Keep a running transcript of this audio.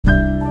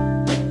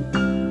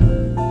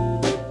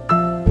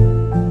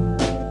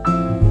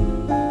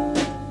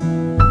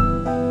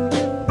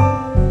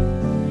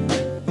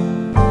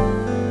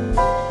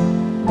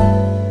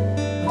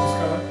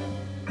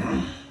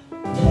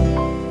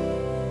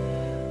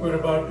We're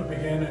about to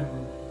begin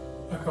in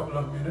a couple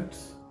of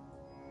minutes.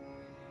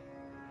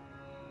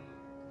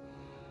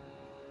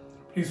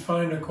 Please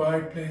find a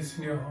quiet place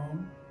in your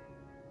home.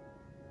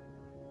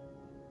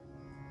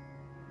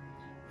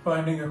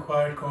 Finding a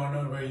quiet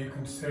corner where you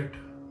can sit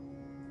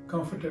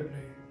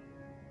comfortably.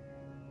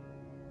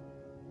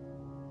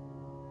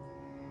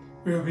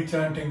 We'll be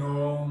chanting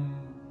Om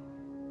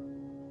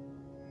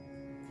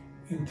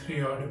in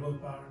 3 audible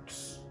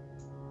parts.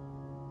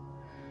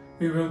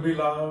 We will be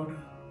loud,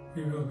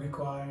 we will be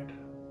quiet.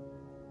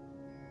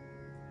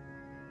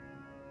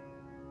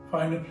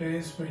 Find a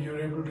place where you're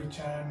able to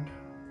chant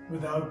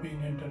without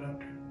being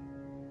interrupted,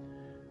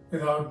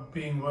 without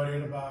being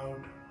worried about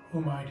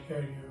who might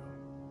hear you.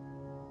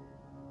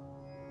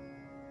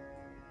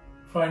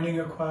 Finding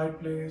a quiet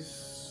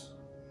place,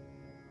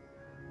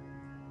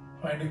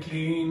 find a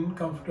clean,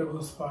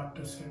 comfortable spot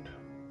to sit.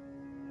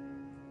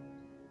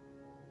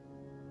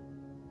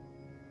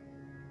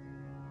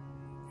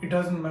 It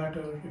doesn't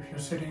matter if you're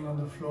sitting on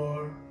the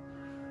floor,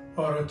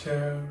 or a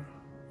chair,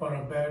 or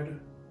a bed,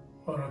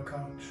 or a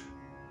couch.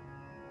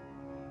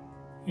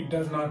 It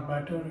does not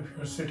matter if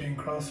you're sitting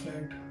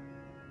cross-legged,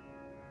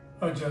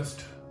 or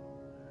just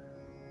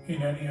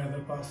in any other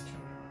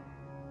posture.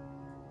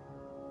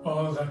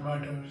 All that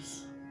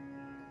matters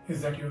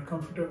is that you're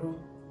comfortable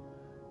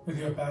with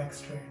your back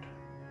straight,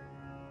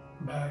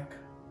 back,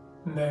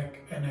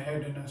 neck, and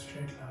head in a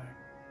straight line.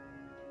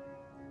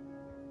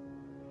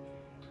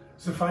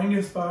 So find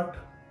your spot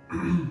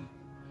and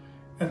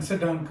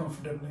sit down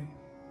comfortably.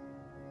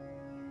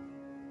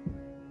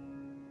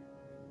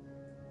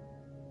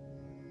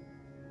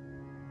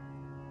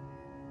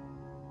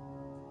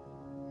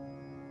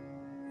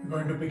 We're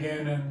going to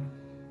begin in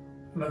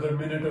another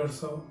minute or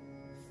so.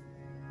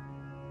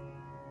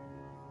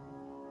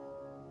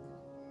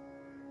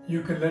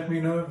 You can let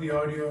me know if the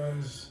audio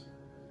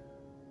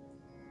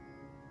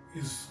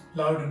is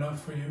loud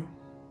enough for you.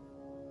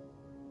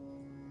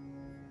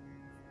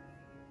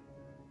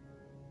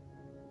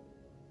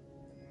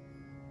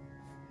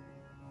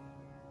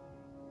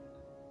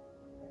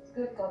 It's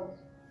good,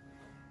 Ghost.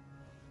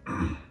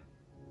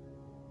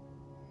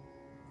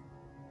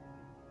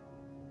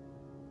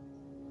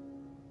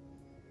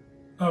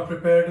 Now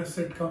prepare to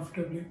sit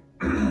comfortably.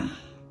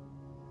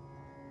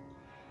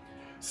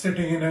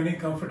 Sitting in any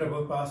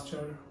comfortable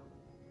posture.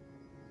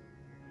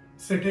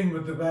 Sitting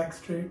with the back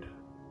straight,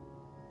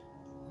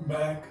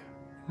 back,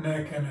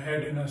 neck and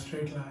head in a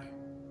straight line.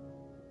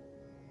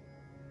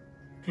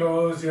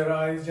 Close your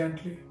eyes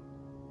gently.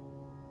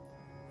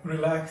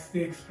 Relax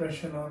the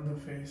expression on the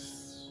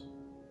face.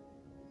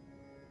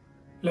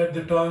 Let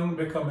the tongue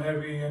become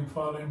heavy and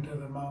fall into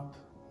the mouth.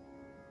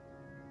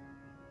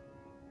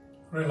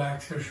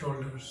 Relax your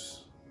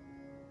shoulders.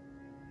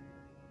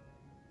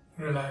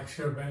 Relax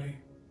your belly.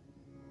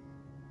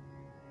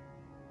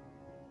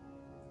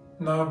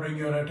 Now bring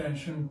your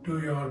attention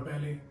to your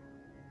belly.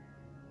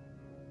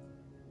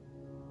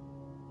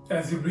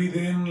 As you breathe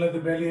in, let the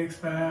belly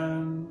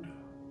expand.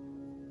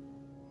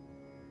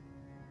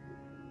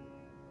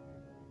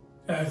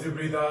 As you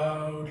breathe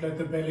out, let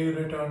the belly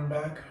return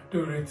back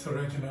to its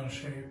original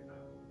shape.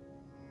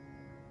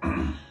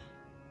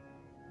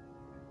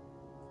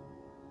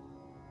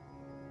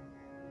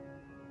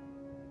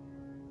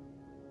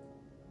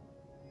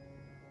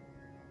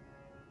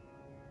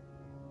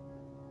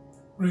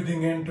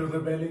 Breathing into the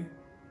belly,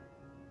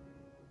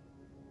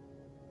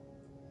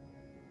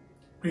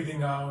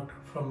 breathing out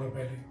from the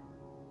belly.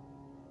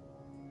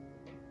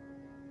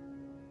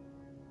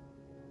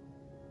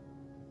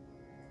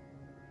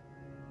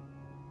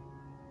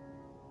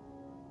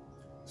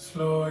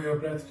 Slow your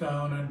breath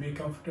down and be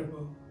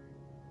comfortable.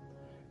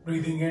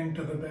 Breathing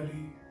into the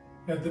belly,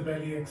 let the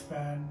belly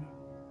expand.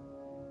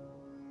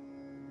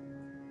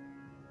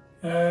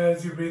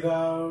 As you breathe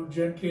out,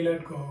 gently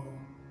let go.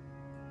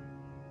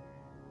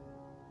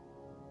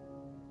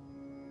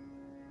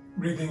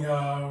 Breathing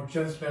out,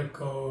 just let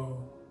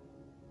go.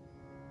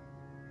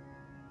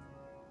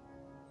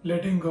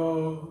 Letting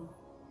go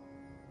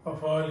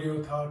of all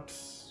your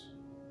thoughts.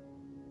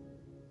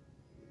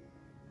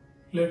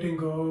 Letting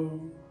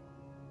go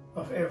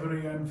of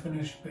every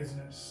unfinished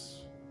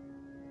business.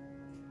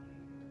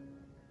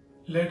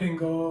 Letting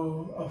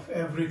go of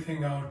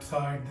everything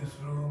outside this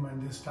room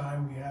and this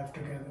time we have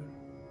together.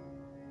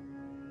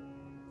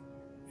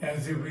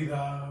 As you breathe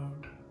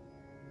out,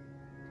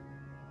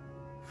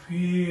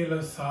 feel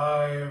a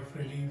sigh of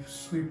relief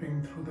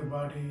sweeping through the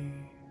body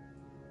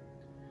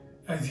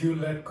as you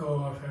let go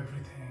of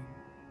everything.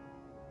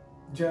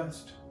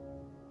 Just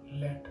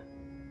let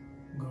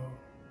go.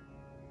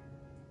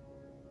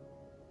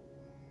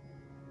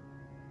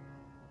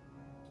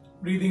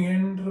 Breathing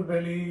into the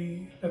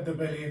belly, let the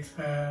belly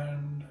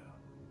expand.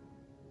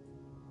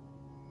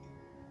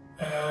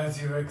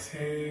 As you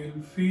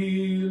exhale,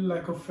 feel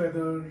like a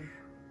feather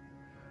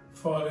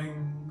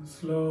falling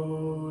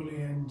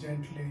slowly and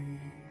gently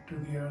to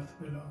the earth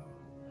below,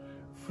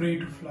 free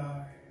to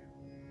fly,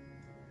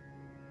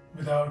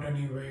 without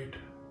any weight,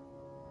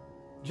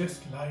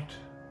 just light.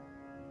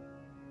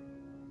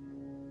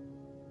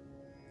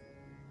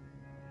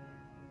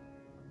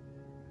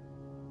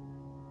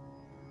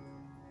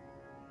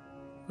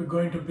 We're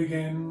going to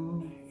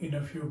begin in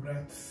a few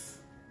breaths.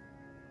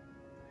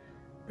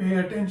 Pay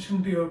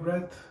attention to your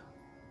breath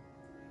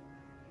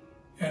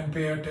and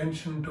pay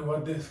attention to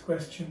what this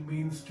question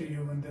means to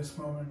you in this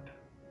moment.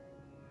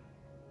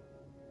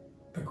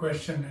 The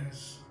question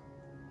is,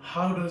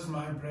 how does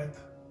my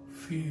breath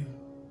feel?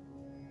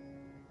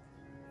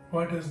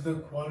 What is the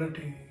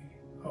quality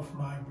of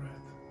my breath?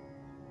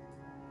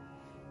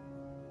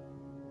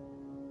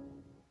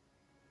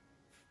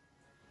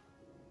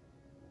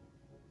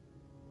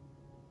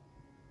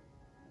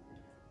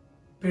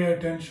 Pay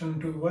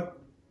attention to what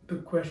the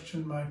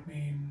question might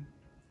mean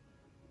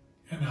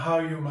and how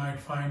you might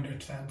find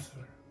its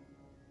answer.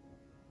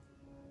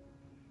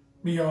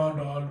 Beyond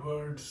all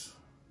words,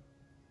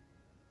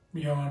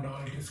 beyond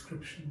all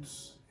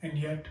descriptions, and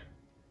yet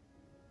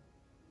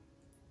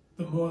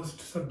the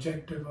most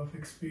subjective of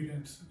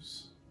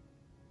experiences.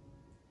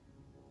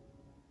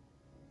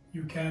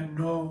 You can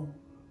know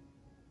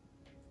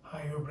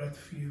how your breath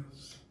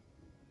feels,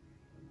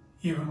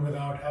 even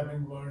without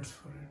having words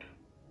for it.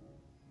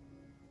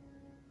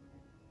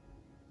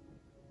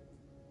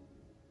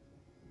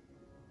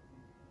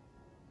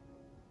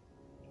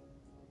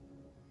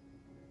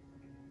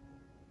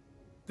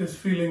 This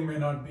feeling may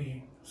not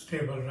be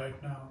stable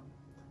right now.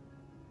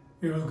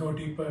 We will go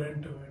deeper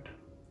into it.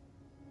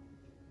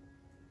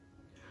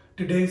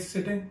 Today's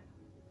sitting,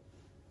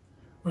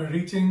 we're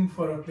reaching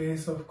for a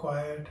place of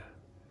quiet,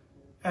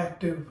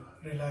 active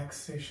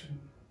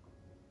relaxation.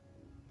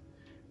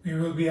 We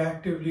will be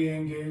actively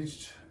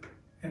engaged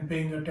and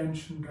paying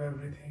attention to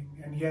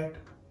everything, and yet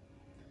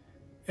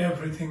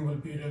everything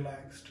will be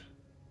relaxed.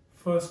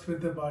 First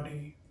with the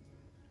body,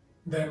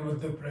 then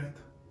with the breath,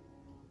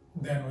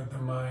 then with the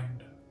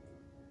mind.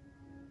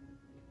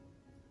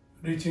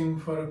 Reaching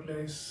for a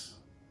place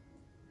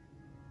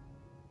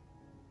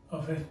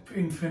of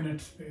infinite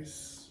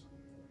space,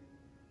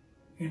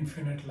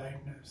 infinite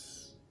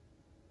lightness,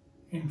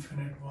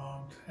 infinite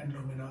warmth and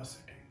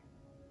luminosity.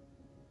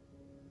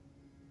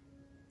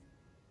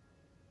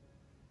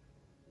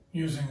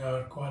 Using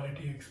our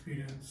quality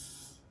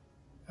experience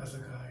as a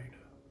guide.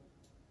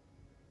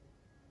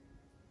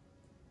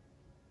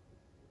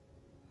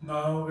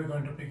 Now we're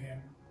going to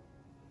begin.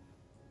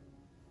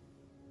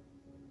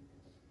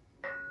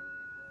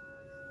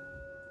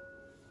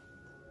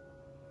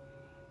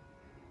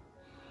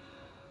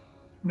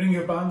 Bring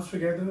your palms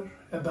together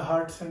at the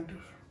heart center.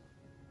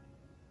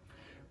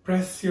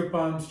 Press your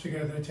palms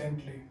together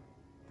gently.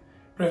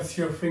 Press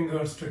your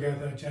fingers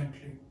together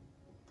gently.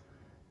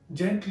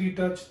 Gently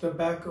touch the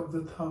back of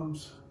the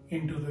thumbs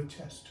into the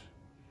chest.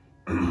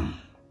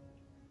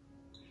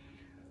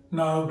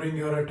 Now bring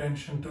your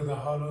attention to the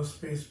hollow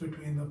space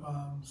between the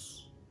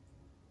palms.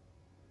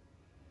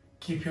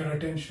 Keep your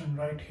attention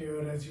right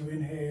here as you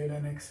inhale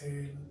and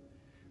exhale,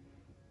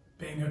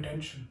 paying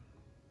attention.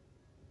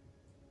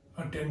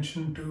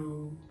 Attention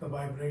to the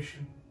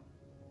vibration,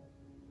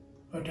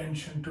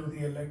 attention to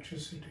the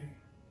electricity,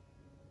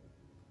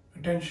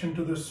 attention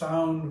to the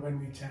sound when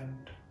we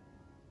chant.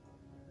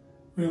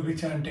 We'll be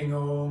chanting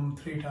Om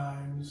 3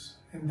 times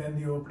and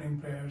then the opening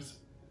prayers,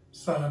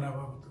 Sahana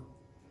Bhavatu.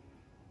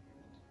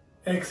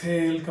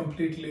 Exhale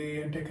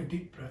completely and take a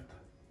deep breath.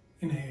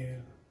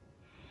 Inhale.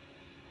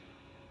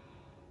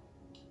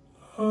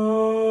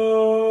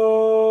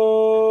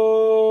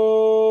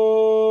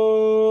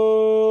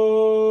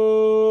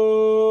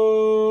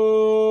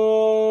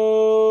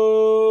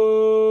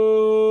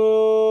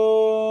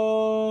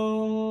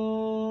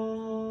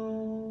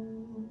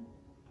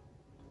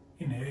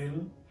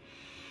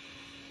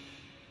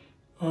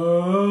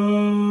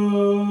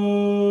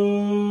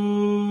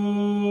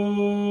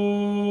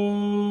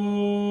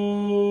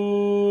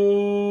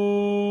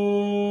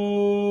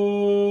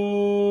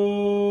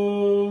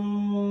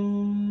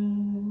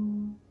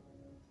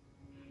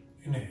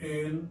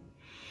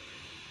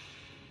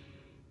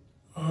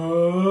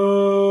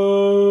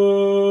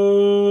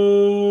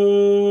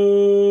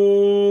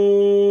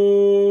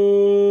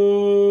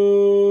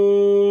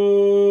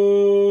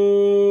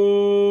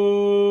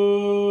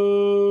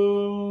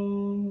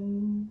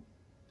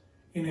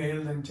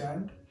 Inhale, then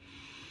chant.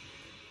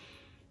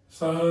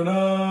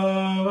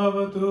 Sahana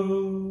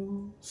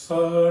Bhavatu,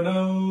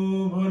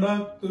 Sahanau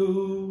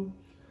Bhunaktu,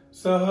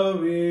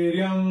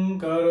 Sahaviryam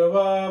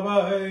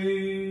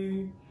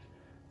Karavavahai,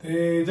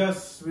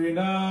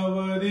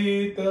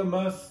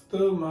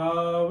 Tejasvinavaditamastu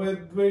ma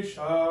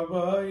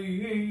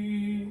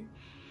vidvishavai.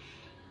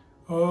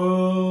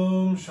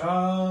 Om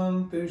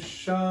Shanti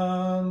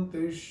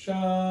Shanti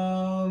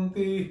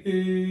Shanti.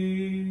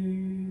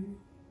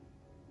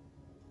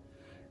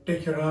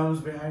 Take your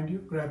arms behind you,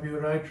 grab your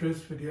right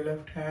wrist with your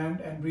left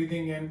hand and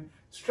breathing in,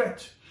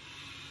 stretch.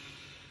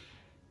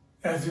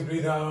 As you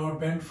breathe out,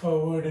 bend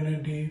forward in a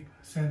deep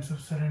sense of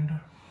surrender.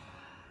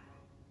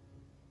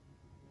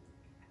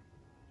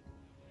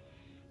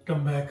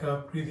 Come back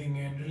up, breathing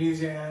in,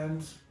 release your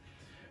hands,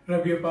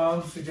 rub your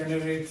palms to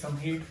generate some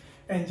heat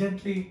and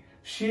gently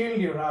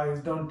shield your eyes.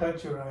 Don't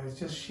touch your eyes,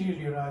 just shield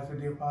your eyes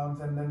with your palms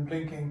and then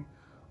blinking,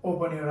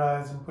 open your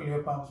eyes and pull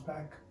your palms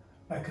back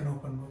like an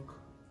open book.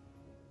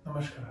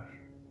 Namaskar.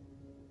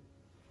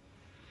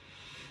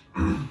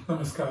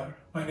 Namaskar.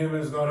 My name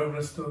is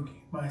Gaurav.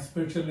 My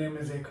spiritual name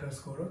is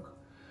Ekras Gorakh.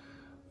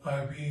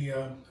 I'll be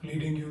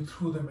leading you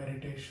through the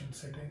meditation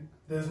sitting.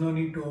 There's no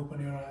need to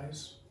open your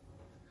eyes.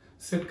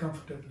 Sit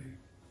comfortably.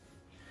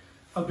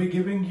 I'll be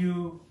giving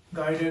you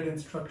guided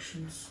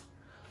instructions.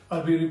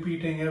 I'll be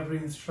repeating every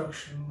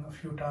instruction a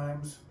few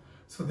times,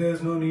 so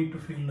there's no need to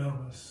feel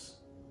nervous.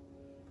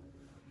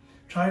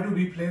 Try to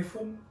be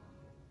playful.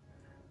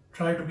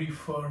 Try to be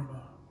firm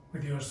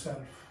with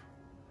yourself.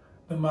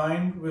 The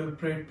mind will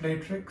play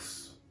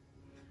tricks.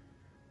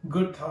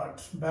 Good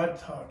thoughts, bad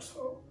thoughts,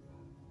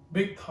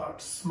 big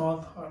thoughts,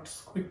 small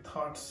thoughts, quick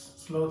thoughts,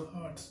 slow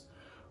thoughts,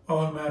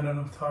 all manner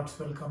of thoughts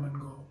will come and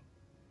go.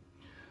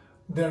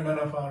 They're none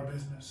of our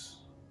business.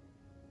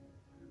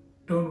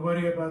 Don't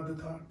worry about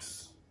the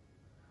thoughts.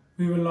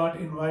 We will not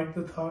invite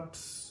the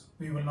thoughts.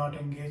 We will not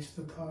engage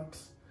the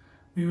thoughts.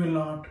 We will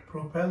not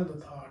propel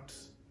the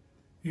thoughts.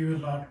 We will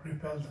not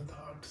repel the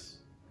thoughts.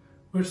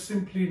 We're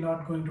simply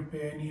not going to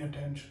pay any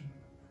attention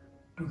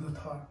to the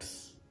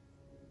thoughts.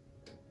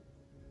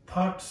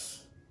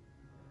 Thoughts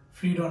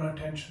feed on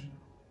attention.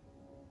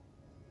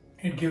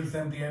 It gives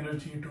them the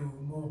energy to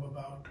move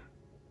about.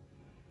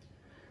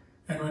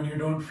 And when you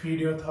don't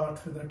feed your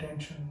thoughts with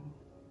attention,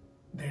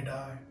 they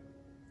die.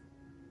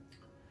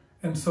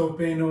 And so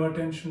pay no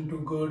attention to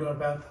good or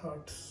bad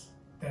thoughts.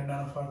 They're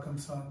none of our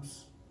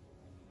concerns.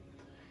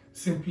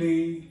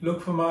 Simply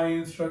look for my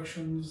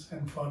instructions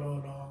and follow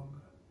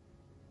along.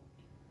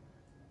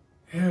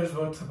 Here's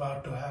what's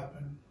about to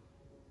happen.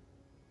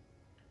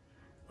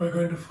 We're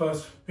going to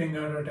first bring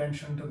our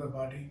attention to the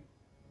body.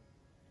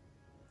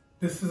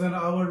 This is an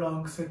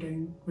hour-long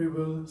sitting. We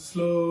will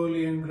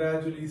slowly and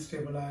gradually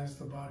stabilize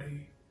the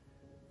body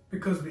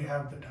because we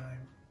have the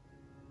time.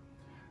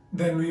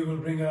 Then we will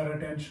bring our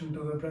attention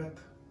to the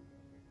breath,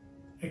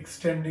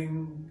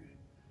 extending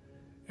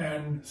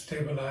and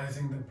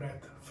stabilizing the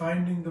breath,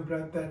 finding the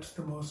breath that's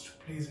the most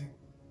pleasing.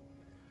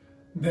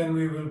 Then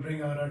we will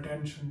bring our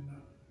attention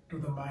to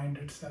the mind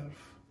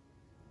itself.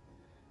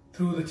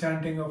 Through the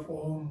chanting of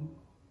Om,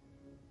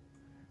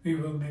 we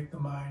will make the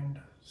mind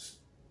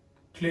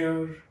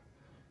clear,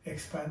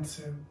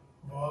 expansive,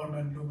 warm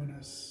and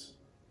luminous.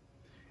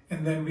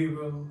 And then we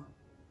will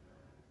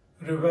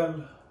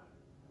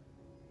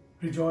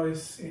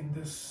rejoice in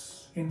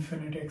this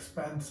infinite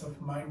expanse of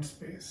mind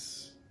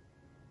space.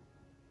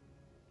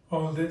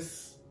 All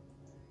this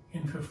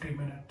in 50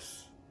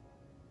 minutes.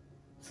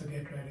 So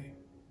get ready.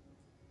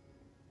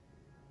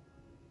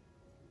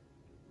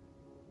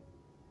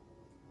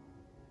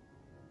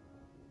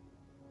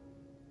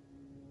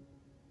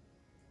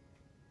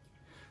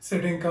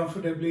 Sitting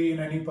comfortably in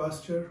any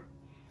posture,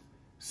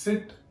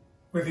 sit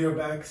with your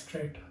back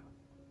straight,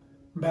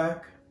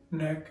 back,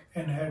 neck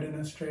and head in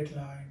a straight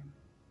line.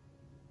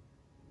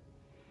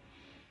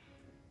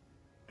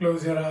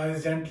 Close your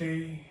eyes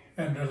gently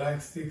and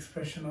relax the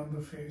expression on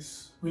the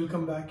face. We'll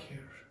come back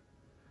here.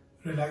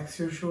 Relax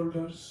your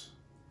shoulders,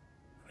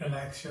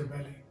 relax your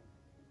belly.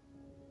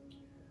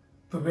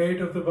 The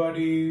weight of the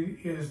body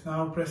is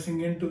now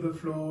pressing into the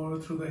floor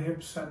through the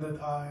hips and the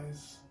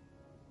thighs.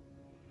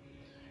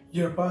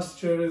 Your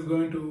posture is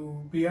going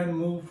to be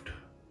unmoved,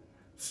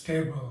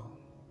 stable,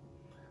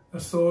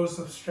 a source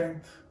of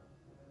strength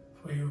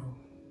for you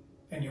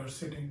in your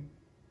sitting.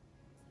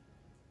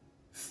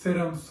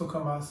 Sthiram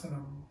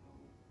Sukhamasanam.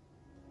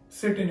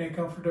 Sit in a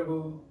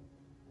comfortable,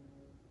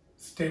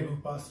 stable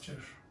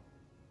posture.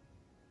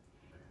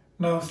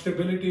 Now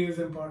stability is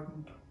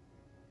important,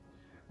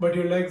 but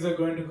your legs are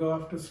going to go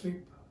off to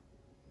sleep.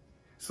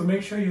 So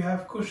make sure you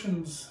have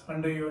cushions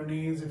under your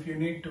knees if you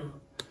need to.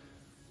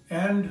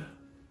 And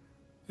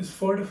just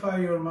fortify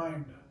your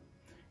mind.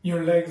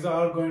 Your legs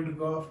are going to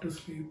go off to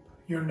sleep.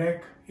 Your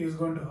neck is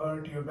going to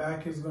hurt. Your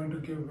back is going to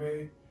give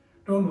way.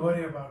 Don't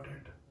worry about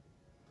it.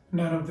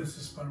 None of this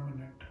is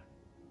permanent.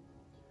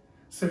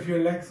 So if your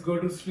legs go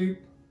to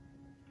sleep,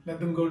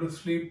 let them go to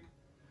sleep.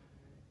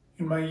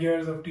 In my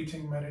years of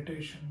teaching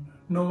meditation,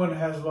 no one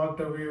has walked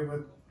away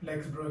with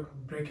legs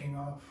breaking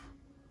off.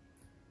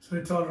 So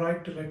it's all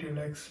right to let your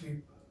legs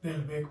sleep.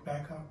 They'll wake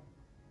back up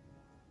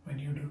when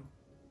you do.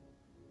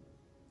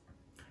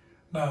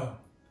 Now,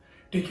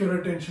 take your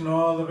attention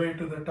all the way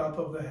to the top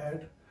of the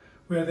head,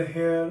 where the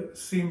hair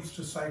seems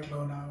to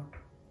cyclone out.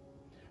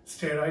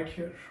 Stay right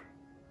here.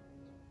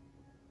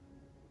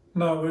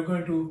 Now we're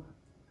going to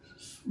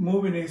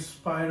move in a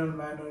spiral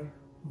manner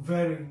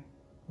very,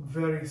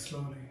 very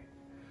slowly.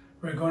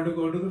 We're going to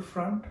go to the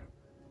front,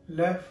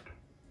 left,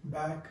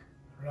 back,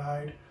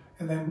 right,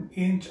 and then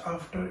inch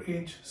after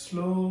inch,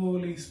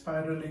 slowly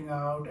spiraling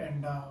out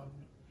and down.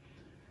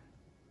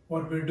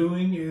 What we're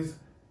doing is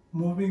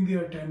moving the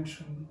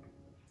attention,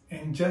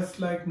 and just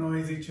like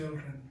noisy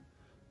children,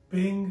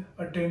 paying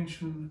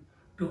attention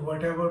to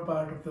whatever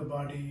part of the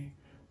body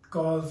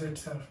calls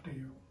itself to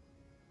you.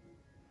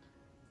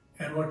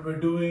 And what we're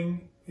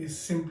doing is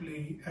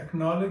simply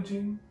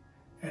acknowledging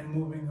and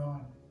moving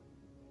on.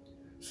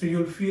 So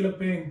you'll feel a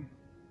pain.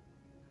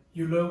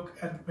 You look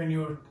at when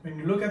you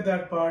look at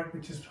that part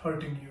which is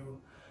hurting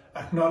you,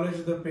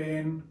 acknowledge the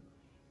pain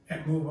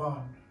and move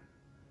on.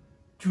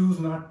 choose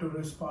not to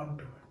respond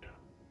to it.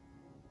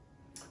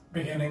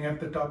 Beginning at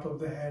the top of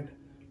the head,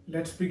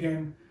 let's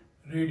begin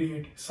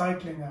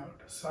cycling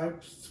out,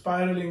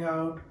 spiraling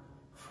out,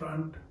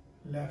 front,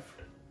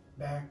 left,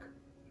 back,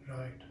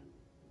 right.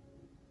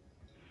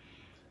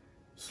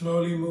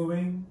 Slowly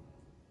moving,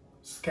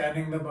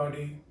 scanning the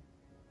body,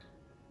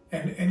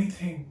 and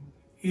anything,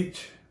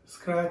 itch,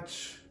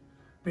 scratch,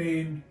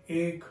 pain,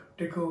 ache,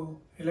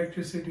 tickle,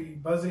 electricity,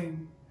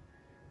 buzzing,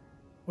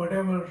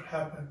 whatever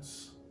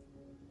happens,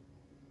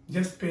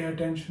 just pay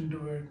attention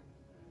to it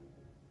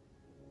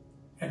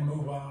and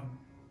move on.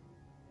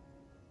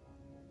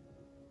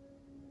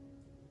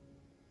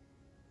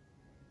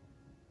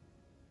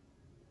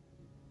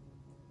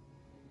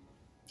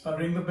 I'll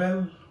ring the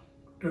bell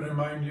to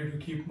remind you to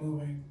keep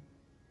moving.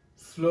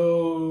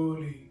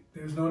 Slowly,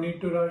 there's no need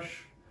to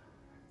rush.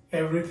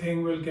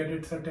 Everything will get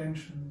its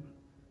attention.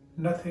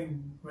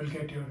 Nothing will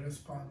get your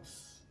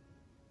response.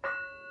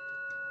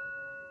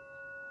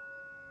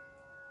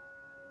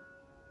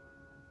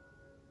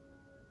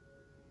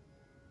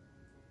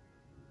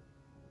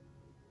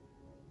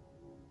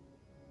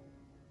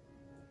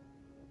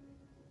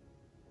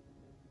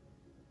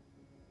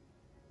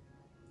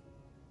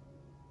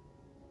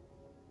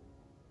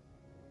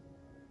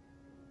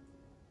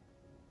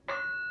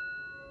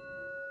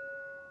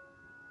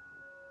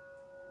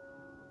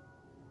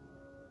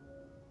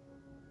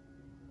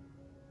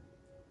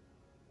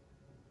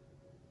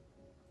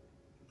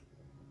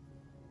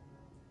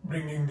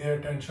 Bringing the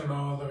attention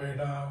all the way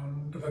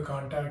down to the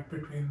contact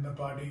between the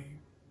body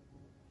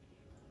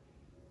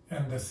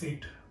and the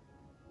seat.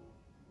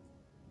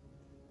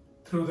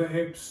 Through the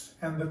hips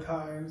and the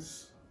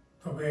thighs,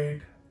 the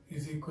weight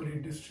is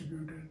equally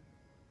distributed.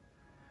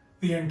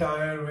 The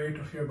entire weight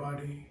of your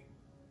body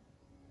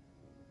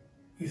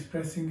is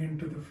pressing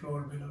into the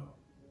floor below.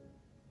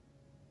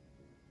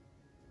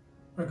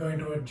 We're going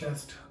to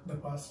adjust the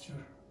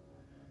posture,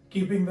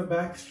 keeping the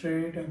back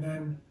straight and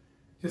then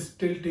just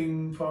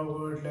tilting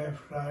forward,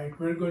 left, right.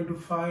 We're going to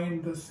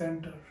find the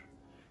center.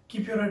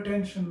 Keep your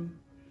attention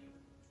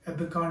at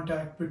the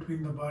contact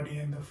between the body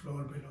and the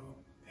floor below,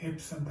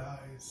 hips and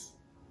thighs.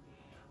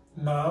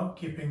 Now,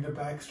 keeping the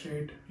back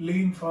straight,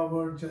 lean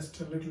forward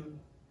just a little.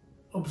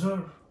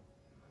 Observe.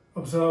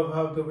 Observe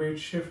how the weight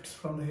shifts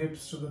from the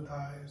hips to the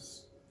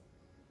thighs.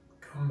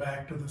 Come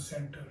back to the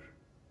center.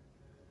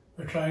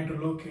 We're trying to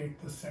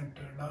locate the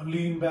center. Now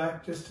lean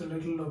back just a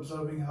little,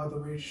 observing how the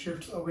weight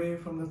shifts away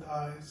from the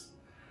thighs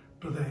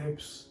to the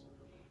hips.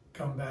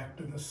 Come back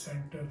to the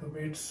center. The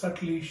weight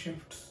subtly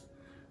shifts.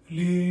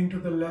 Lean to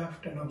the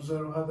left and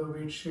observe how the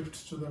weight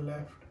shifts to the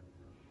left.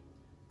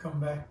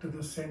 Come back to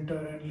the center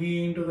and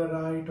lean to the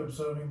right,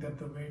 observing that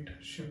the weight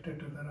shifted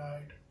to the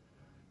right.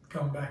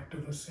 Come back to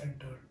the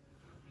center.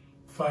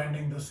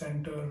 Finding the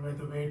center where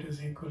the weight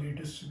is equally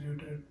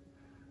distributed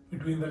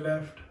between the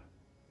left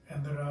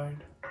and the right,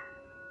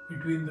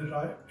 between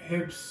the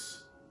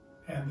hips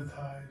and the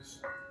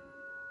thighs.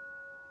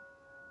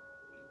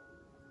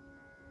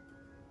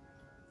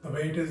 The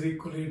weight is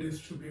equally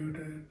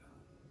distributed.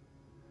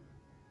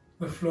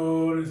 The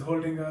floor is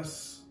holding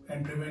us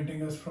and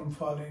preventing us from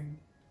falling.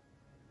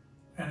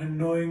 And in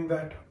knowing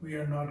that we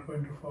are not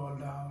going to fall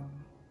down,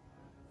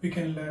 we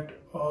can let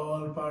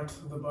all parts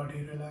of the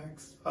body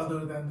relax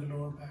other than the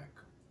lower back.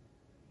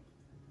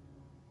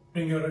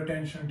 Bring your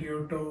attention to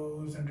your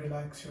toes and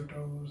relax your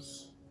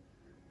toes.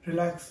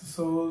 Relax the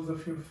soles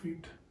of your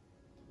feet.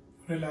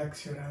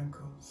 Relax your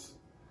ankles.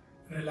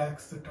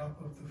 Relax the top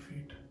of the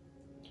feet.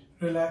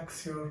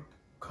 Relax your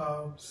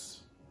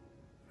calves.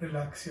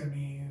 Relax your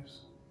knees.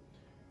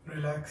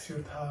 Relax your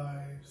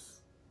thighs.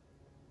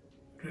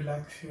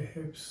 Relax your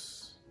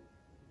hips.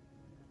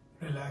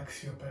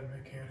 Relax your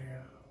pelvic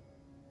area.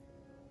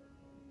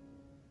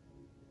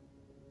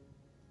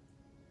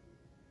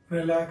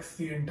 Relax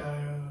the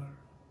entire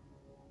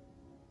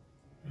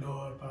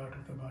lower part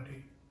of the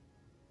body.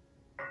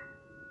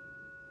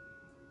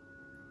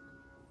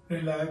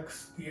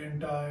 Relax the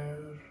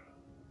entire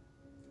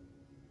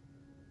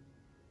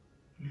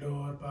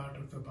lower part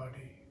of the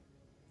body.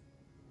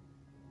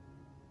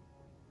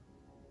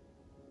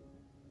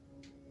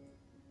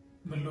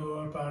 The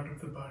lower part of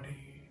the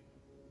body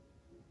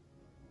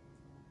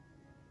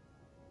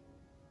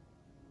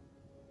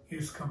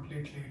is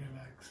completely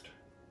relaxed.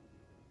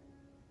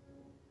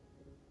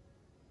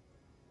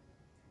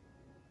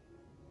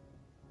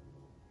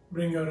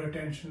 Bring your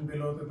attention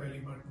below the belly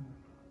button,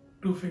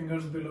 2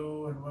 fingers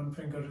below and 1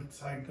 finger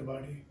inside the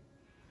body.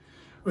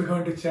 We're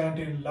going to chant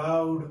in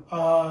loud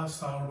ah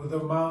sound with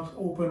the mouth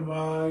open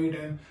wide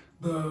and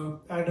the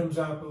Adam's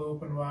apple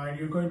open wide.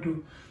 You're going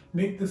to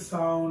make the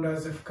sound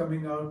as if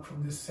coming out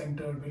from the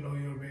center below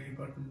your belly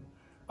button.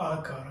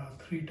 Akara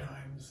 3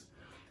 times.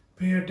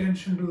 Pay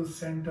attention to the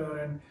center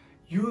and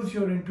use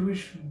your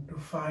intuition to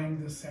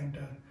find the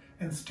center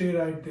and stay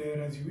right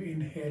there as you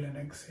inhale and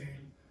exhale.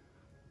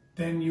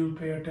 Then you'll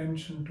pay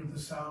attention to the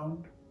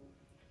sound.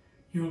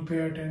 You'll pay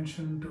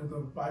attention to the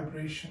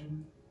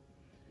vibration.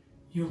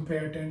 You'll pay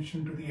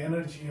attention to the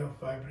energy of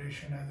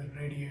vibration as it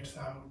radiates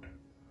out.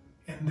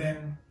 And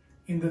then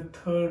in the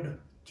third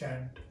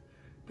chant,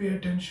 Pay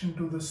attention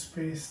to the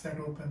space that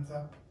opens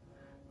up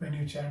when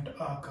you chant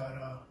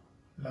Akara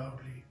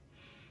loudly.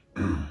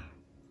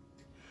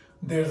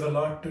 There's a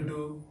lot to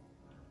do.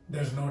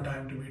 There's no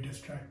time to be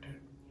distracted.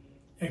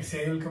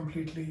 Exhale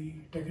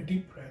completely. Take a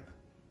deep breath.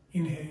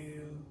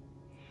 Inhale.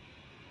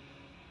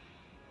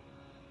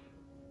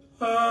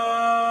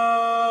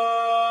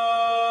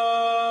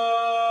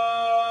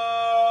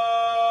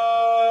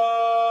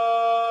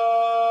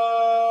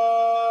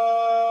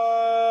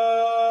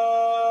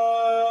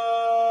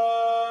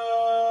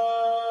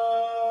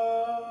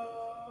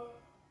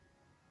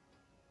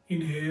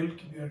 Inhale,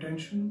 keep your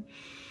attention.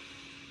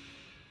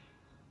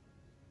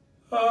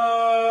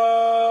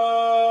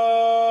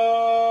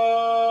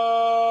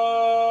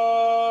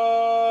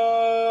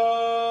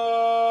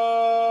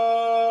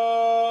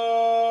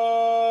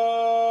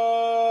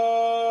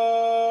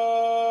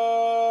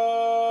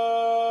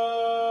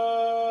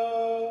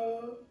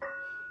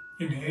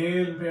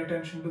 Inhale, pay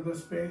attention to the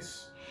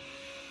space.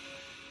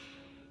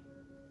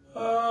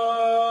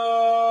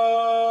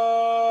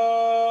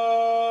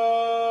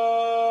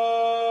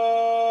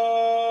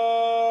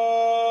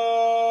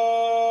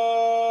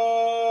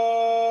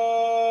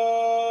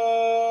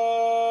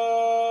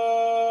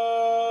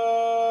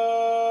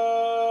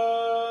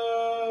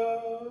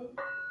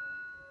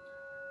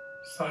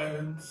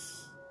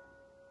 Silence.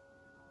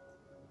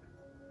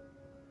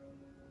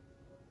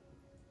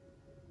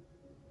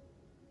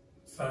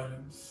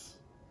 Silence.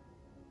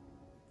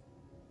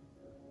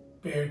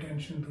 Pay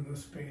attention to the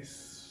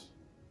space.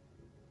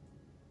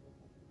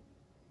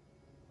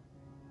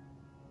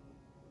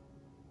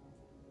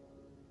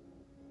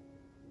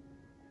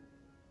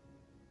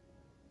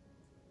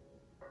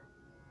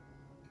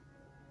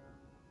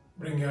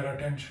 Bring your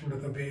attention to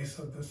the base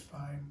of the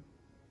spine.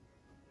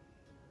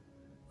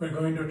 We're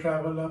going to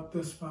travel up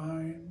the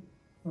spine,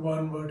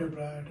 one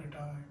vertebra at a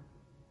time.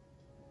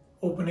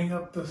 Opening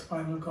up the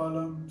spinal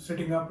column,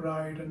 sitting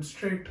upright and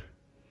straight.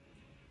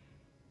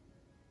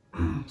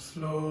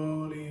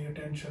 Slowly,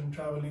 attention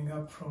traveling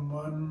up from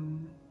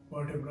one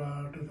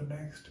vertebra to the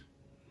next.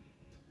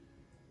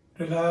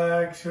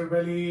 Relax your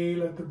belly,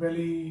 let the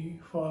belly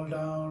fall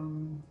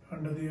down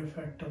under the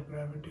effect of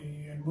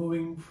gravity and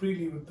moving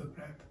freely with the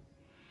breath.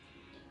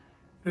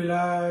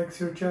 Relax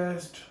your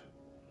chest.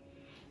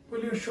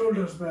 Pull your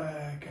shoulders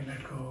back and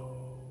let go.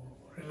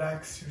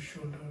 Relax your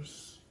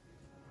shoulders.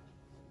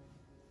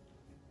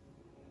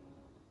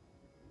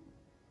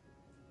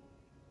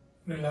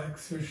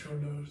 Relax your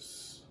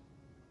shoulders.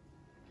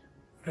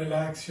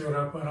 Relax your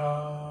upper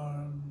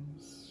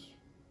arms.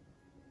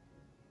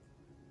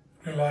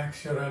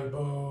 Relax your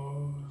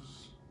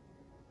elbows.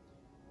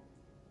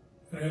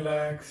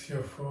 Relax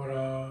your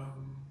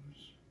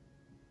forearms.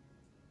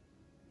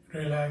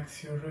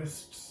 Relax your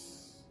wrists.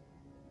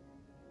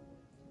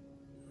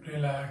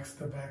 Relax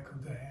the back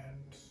of the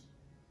hands.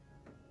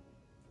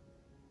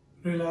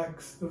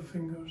 Relax the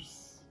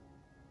fingers.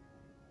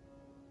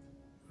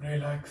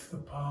 Relax the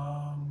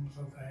palms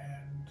of the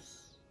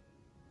hands.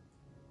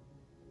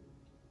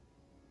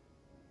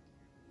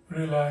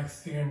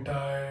 Relax the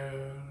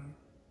entire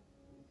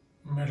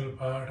middle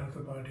part of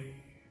the body.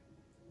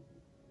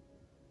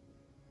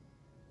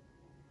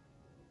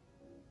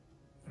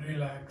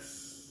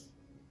 Relax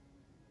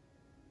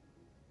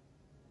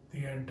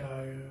the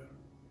entire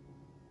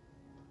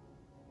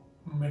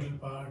middle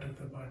part of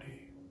the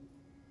body.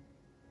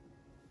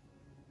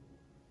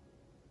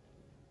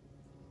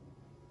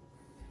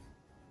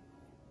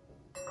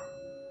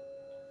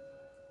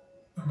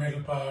 The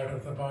middle part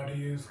of the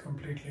body is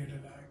completely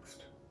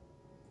relaxed.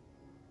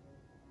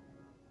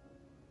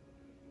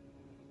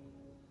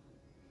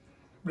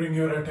 Bring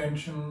your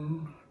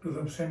attention to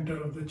the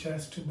center of the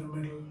chest in the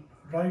middle,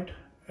 right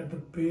at the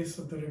base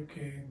of the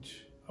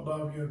ribcage,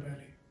 above your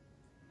belly.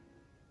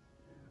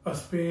 A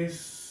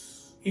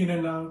space in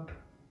and out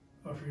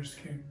of your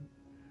skin.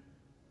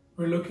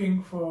 We're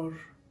looking for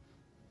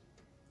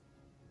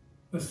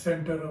the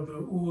center of the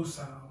oo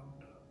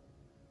sound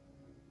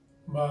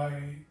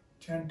by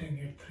chanting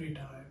it 3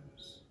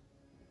 times.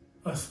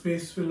 A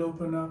space will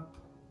open up,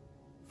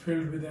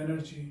 filled with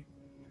energy,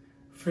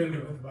 filled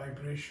with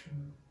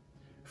vibration,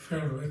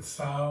 filled with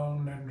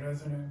sound and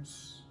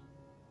resonance,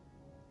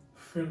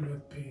 filled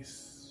with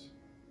peace.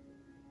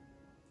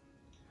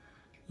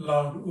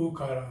 Loud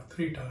Ukara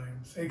 3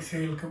 times.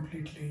 Exhale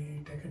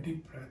completely. Take a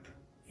deep breath.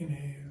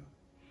 Inhale.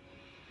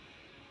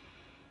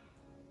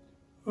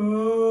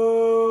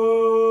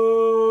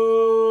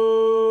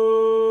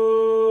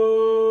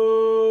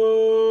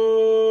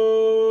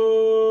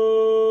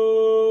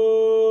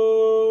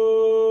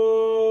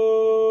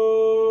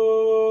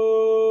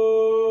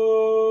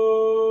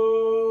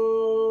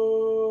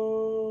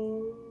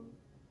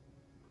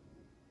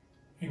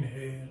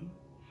 Inhale.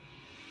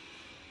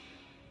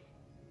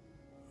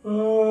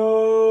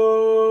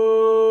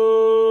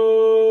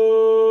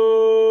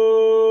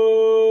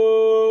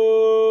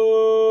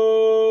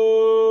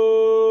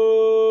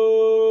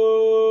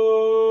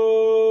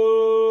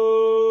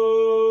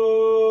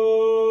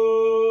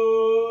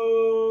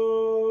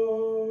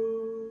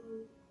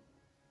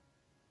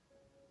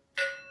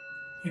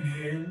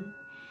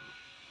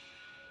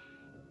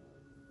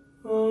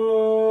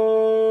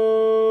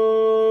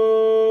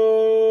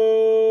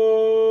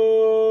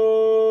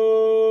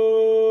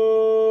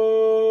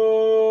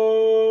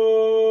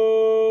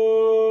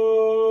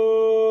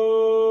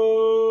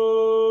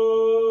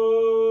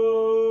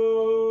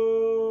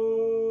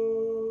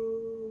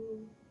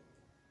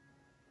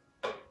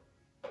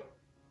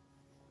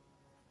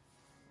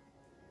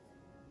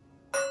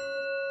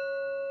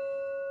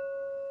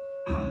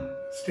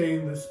 Stay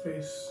in this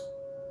space.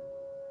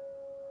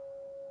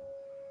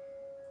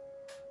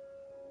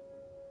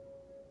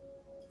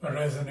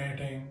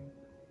 Resonating,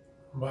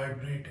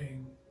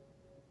 vibrating,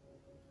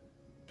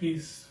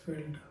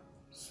 peace-filled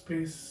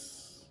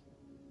space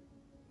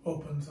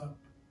opens up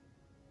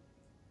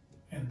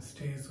and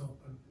stays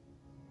open.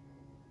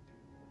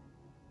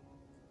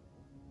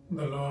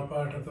 The lower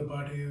part of the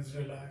body is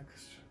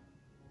relaxed.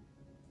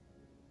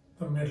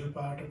 The middle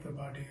part of the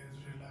body is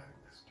relaxed.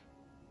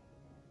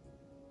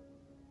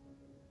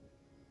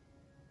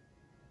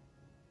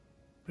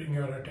 Bring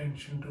your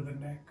attention to the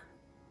neck.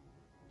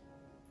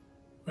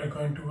 We're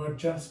going to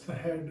adjust the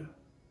head,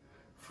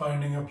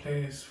 finding a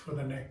place for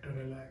the neck to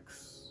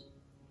relax.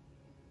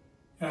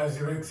 As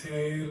you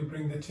exhale,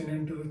 bring the chin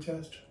into the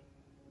chest.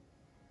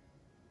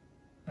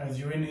 As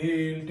you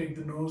inhale, take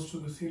the nose to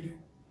the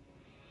ceiling.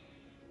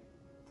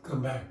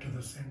 Come back to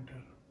the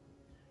center.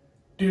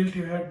 Tilt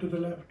your head to the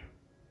left.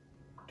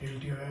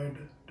 Tilt your head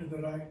to the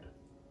right.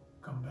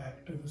 Come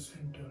back to the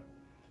center.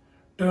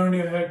 Turn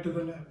your head to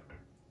the left.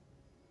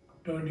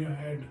 Turn your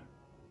head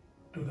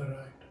to the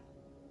right.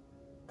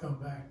 Come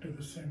back to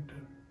the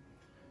center.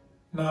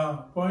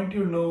 Now point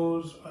your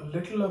nose a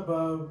little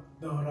above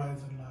the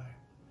horizon line,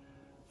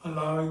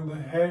 allowing the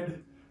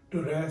head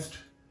to rest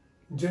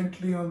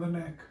gently on the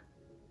neck,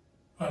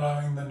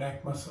 allowing the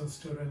neck muscles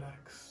to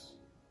relax.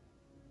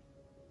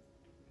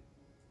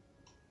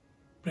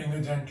 Bring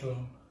a gentle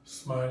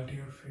smile to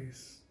your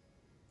face.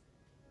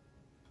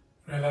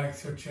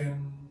 Relax your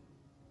chin.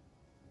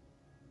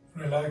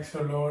 Relax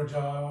your lower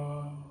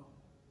jaw.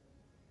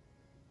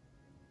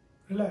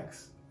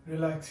 Relax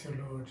your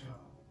lower jaw.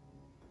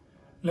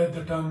 Let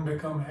the tongue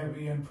become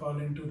heavy and fall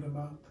into the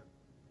mouth.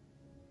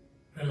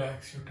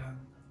 Relax your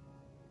tongue.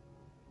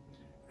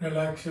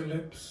 Relax your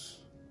lips.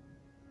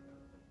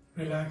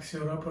 Relax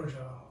your upper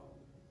jaw.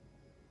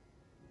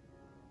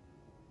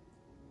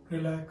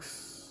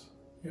 Relax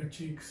your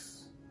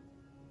cheeks.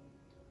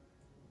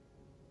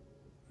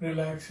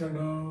 Relax your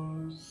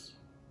nose.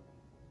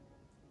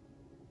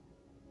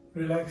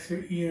 Relax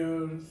your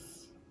ears.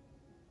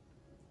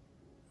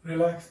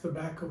 Relax the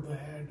back of the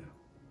head.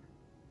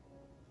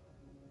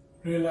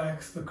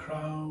 Relax the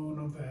crown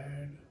of the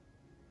head.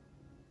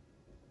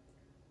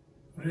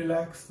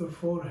 Relax the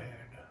forehead.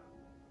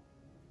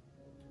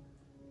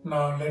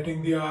 Now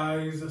letting the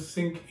eyes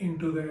sink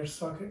into their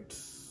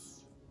sockets.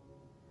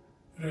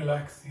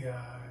 Relax the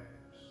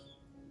eyes.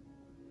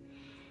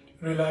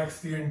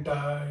 Relax the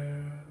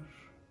entire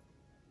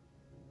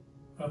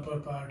upper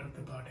part of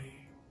the body.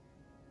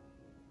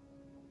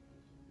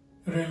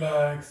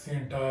 Relax the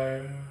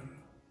entire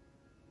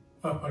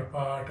upper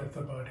part of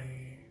the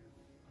body.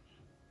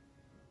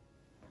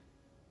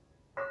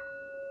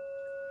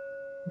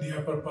 The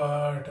upper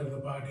part of the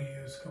body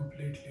is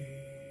completely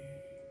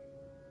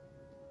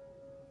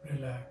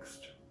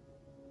relaxed.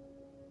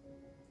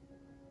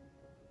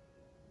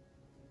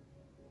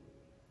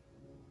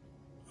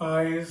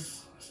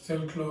 Eyes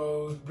still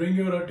closed. Bring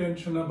your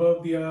attention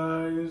above the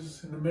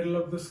eyes, in the middle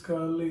of the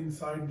skull,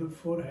 inside the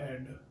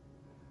forehead.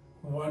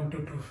 1 to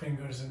 2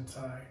 fingers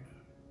inside.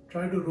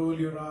 Try to roll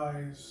your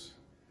eyes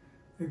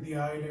with the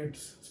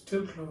eyelids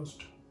still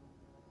closed,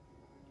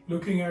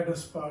 looking at a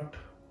spot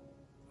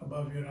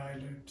above your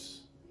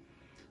eyelids.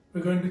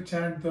 We're going to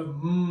chant the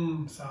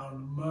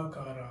sound,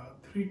 makara,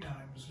 3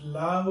 times,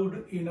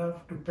 loud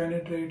enough to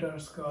penetrate our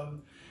skull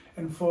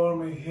and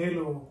form a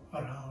halo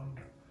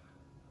around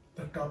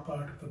the top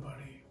part of the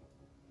body.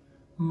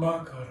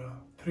 Makara,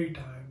 3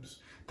 times,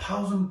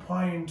 1,000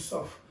 points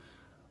of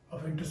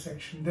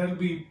intersection. They'll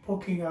be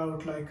poking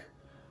out like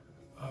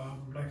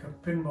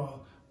a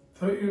pinball.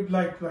 So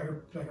like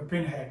a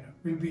pinhead.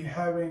 We'll be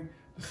having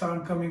the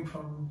sound coming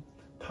from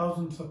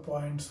thousands of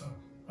points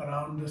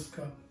around the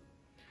skull.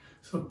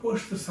 So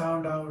push the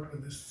sound out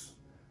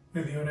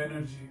with your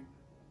energy.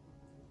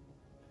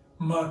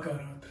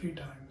 Makara, 3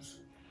 times.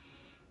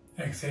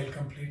 Exhale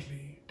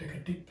completely. Take a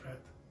deep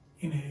breath.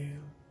 Inhale.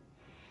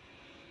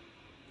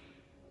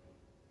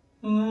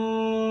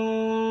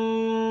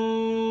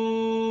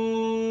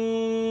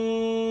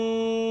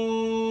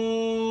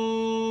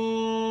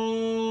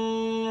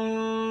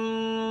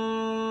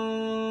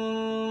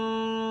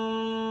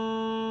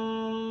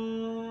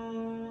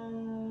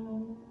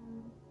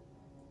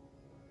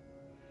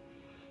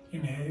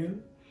 Inhale.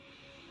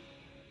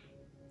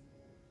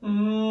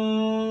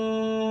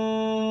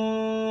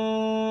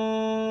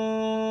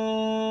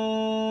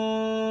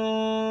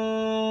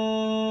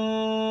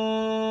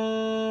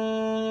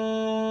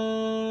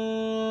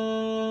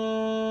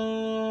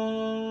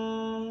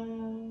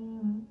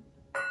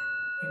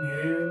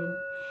 Inhale.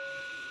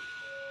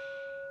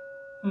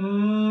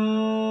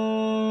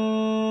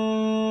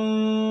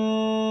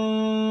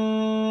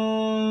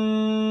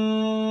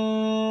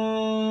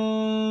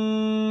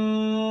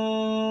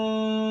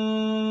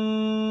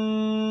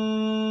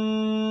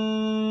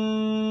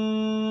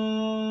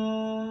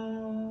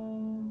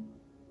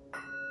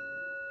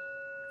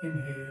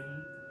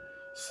 Inhale.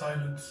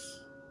 Silence.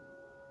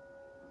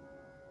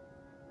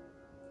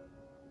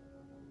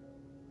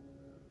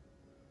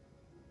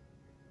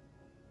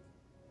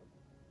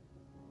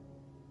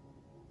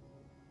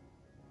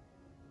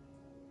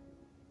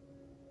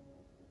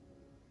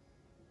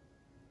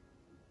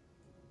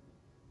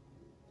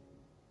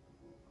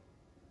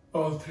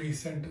 all three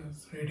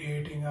centers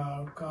radiating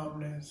out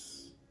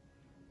calmness,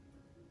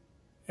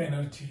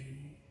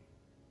 energy,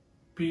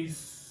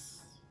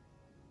 peace,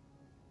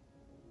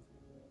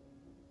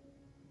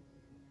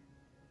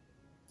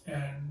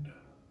 and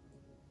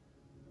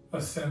a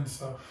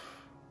sense of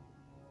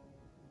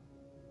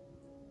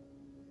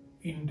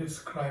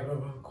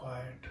indescribable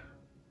quiet.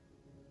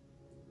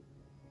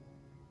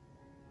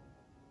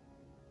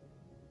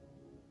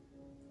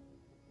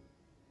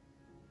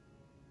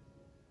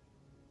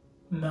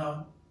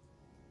 Now,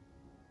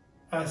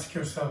 ask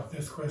yourself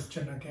this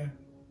question again.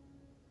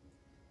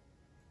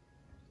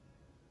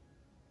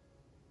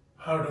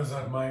 How does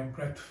my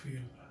breath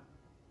feel?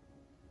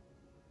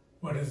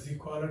 What is the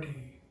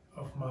quality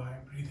of my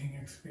breathing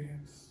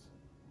experience?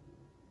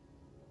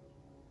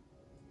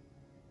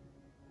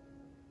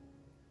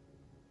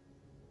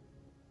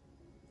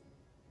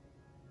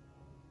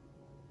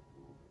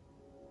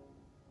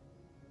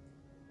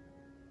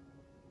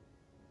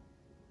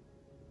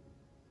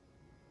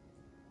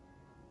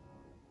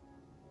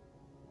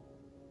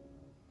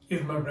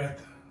 Is my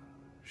breath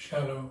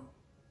shallow?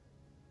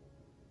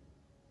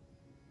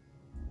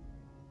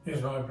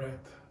 Is my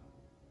breath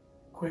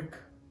quick?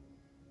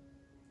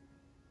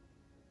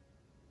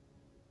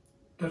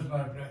 Does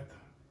my breath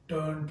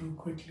turn too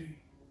quickly?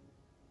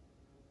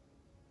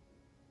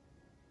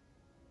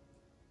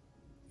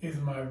 Is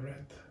my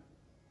breath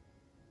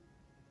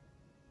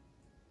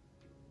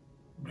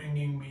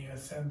bringing me a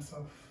sense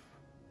of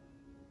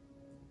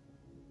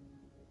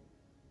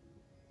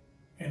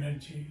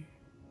energy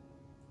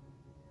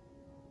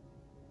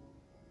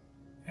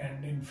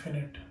and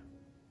infinite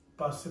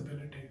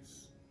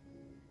possibilities?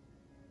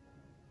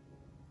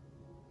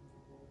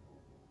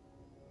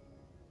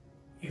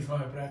 Is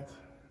my breath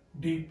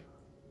deep?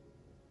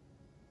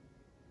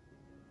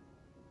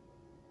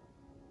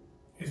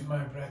 Is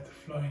my breath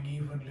flowing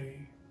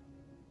evenly?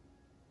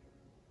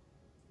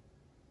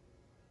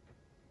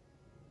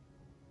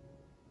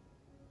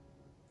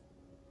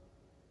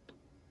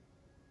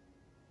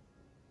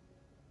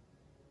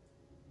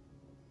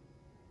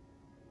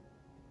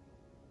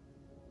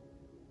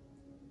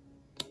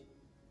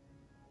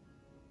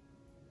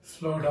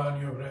 Slow down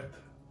your breath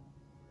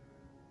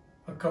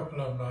a couple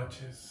of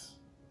notches.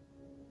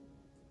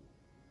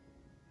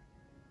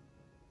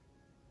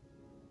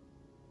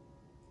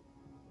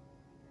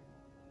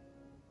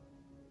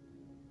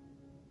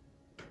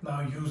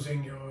 Now,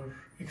 using your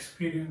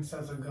experience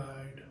as a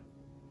guide,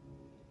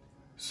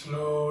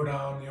 slow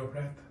down your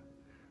breath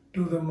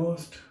to the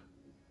most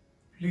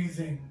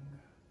pleasing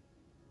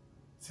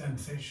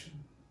sensation,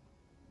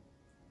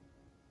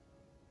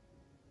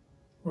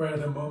 where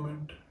the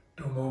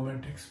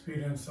moment-to-moment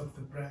experience of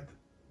the breath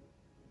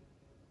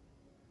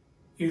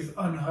is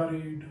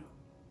unhurried,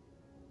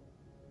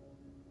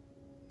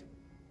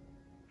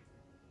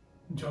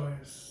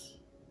 joyous,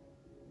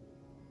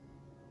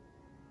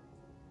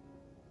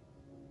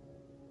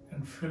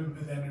 and filled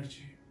with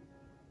energy.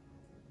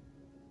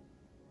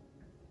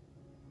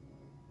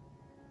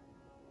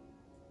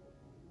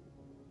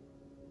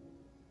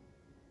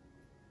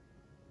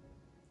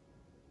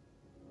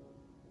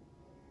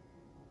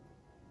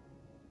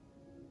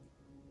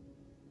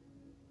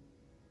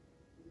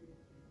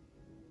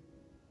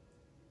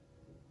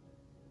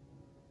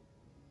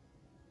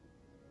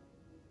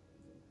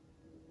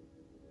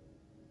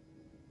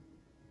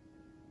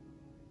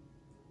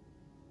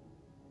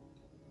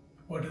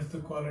 What is the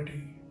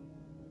quality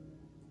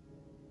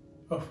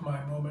of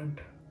my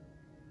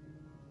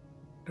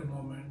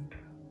moment-to-moment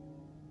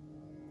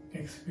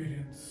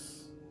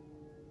experience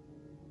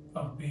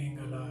of being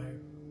alive?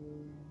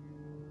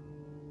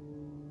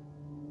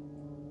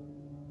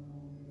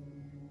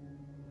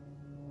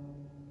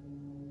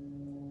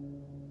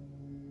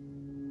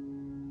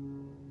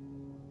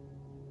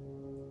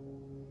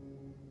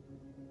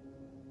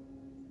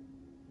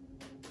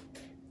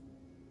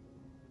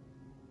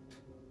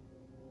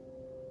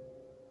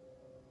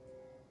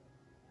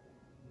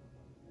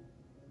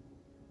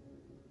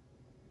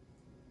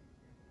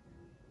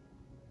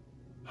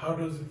 How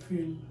does it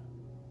feel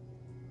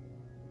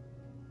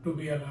to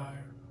be alive?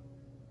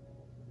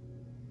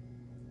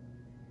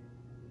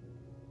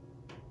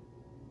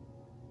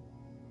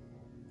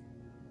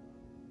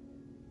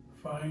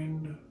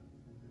 Find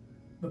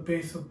the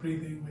pace of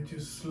breathing which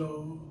is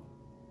slow,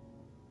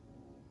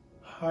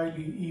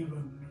 highly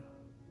even,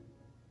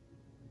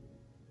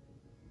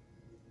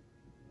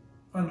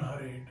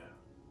 unhurried,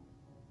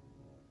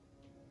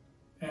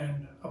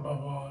 and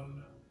above all,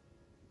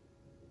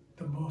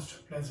 the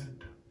most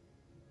pleasant.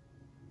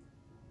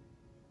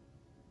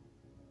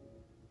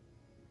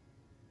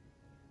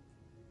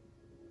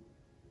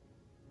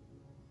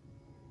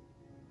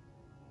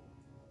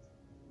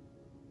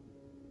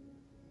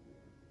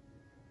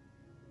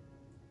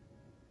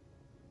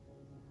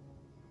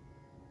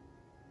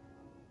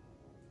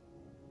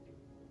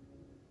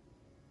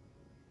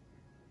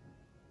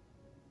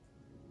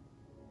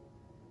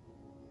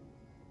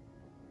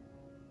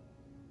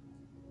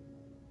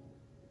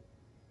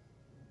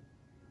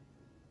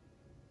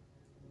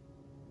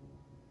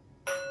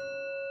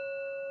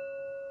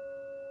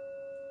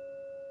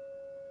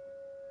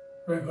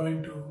 we're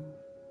going to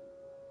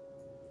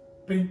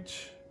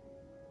pinch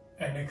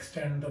and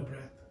extend the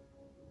breath.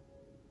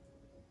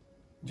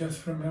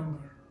 Just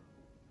remember,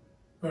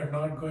 we're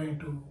not going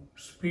to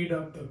speed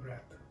up the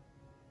breath.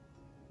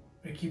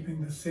 We're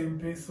keeping the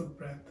same pace of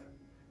breath,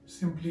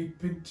 simply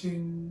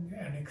pinching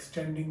and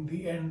extending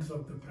the ends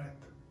of the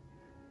breath,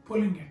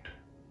 pulling it,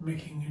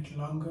 making it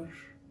longer.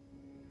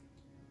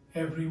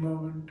 Every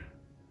moment,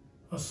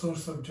 a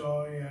source of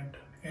joy and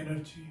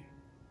energy,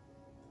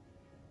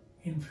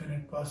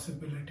 infinite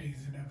possibilities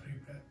in every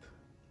breath.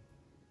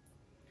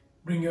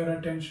 Bring your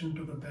attention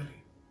to the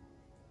belly.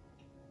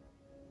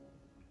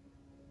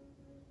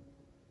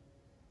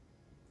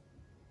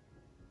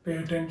 Pay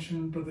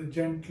attention to the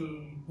gentle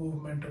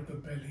movement of the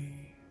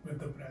belly with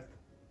the breath.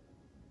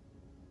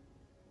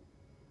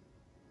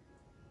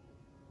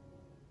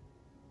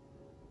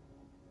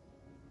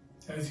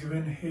 As you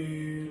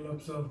inhale,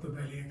 observe the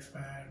belly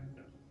expand.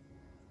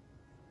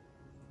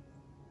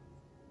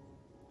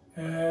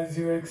 As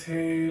you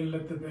exhale,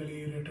 let the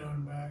belly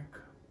return back.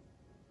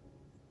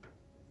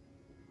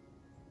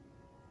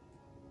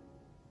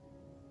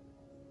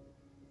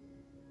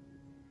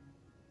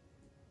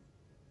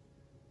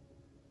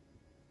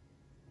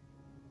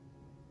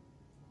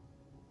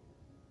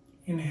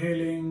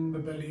 Inhaling, the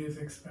belly is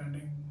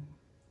expanding.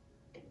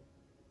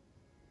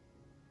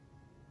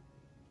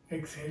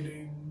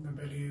 Exhaling, the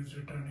belly is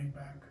returning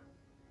back.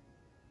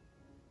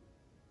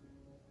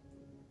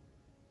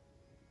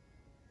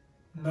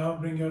 Now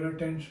bring your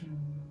attention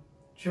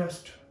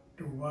just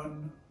to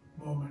one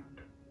moment.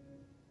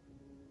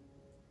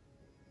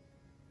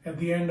 At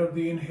the end of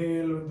the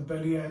inhale, when the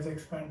belly has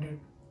expanded,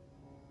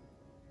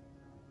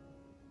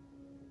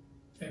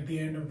 at the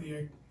end of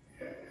the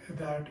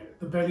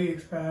belly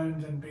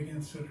expands and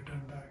begins to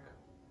return back.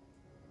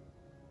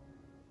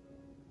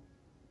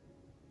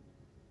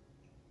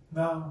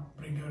 Now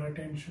bring your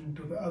attention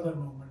to the other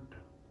moment.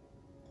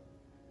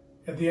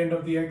 At the end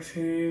of the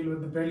exhale,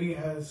 when the belly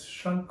has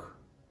shrunk,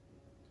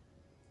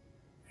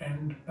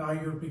 and now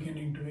you're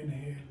beginning to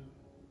inhale,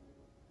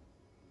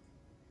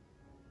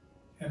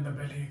 and the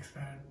belly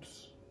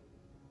expands.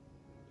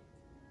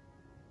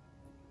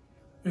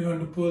 We're going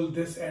to pull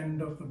this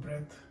end of the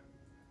breath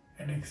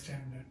and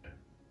extend it.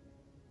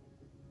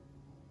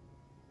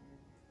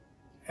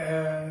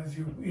 As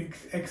you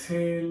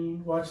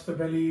exhale, watch the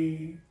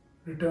belly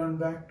return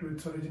back to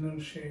its original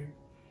shape.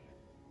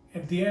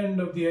 At the end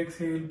of the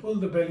exhale, pull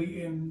the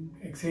belly in,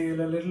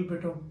 exhale a little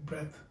bit of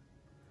breath.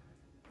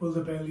 Pull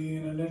the belly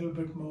in a little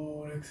bit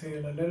more,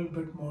 exhale a little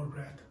bit more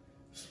breath,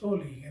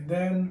 slowly. And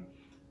then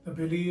the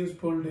belly is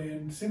pulled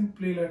in,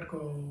 simply let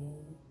go.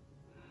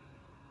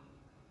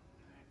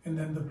 And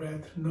then the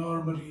breath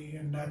normally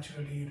and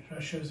naturally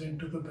rushes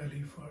into the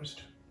belly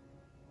first.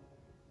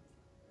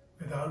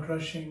 Without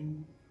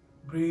rushing,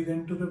 breathe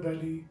into the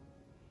belly,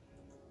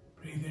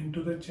 breathe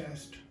into the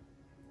chest.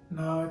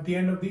 Now at the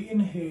end of the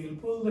inhale,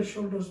 pull the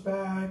shoulders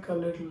back a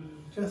little,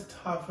 just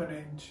half an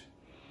inch.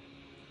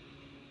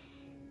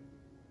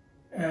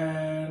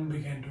 And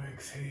begin to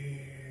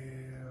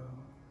exhale.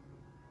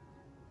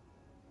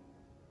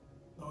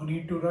 No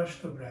need to rush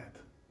the breath.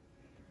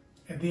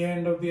 At the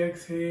end of the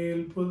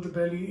exhale, pull the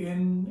belly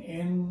in.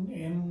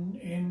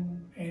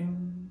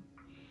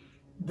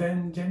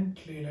 Then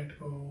gently let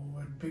go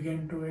and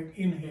begin to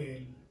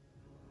inhale.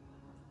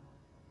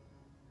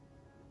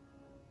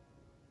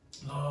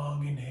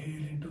 Long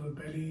inhale into the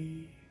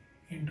belly,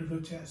 into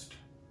the chest,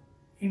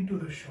 into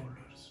the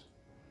shoulders.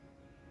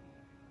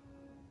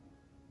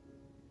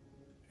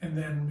 And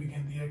then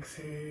begin the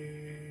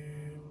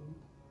exhale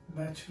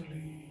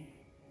naturally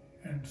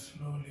and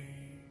slowly.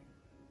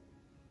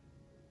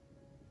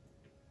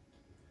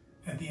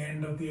 At the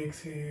end of the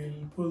exhale,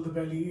 pull the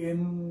belly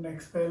in,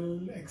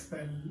 expel,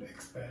 expel,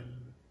 expel.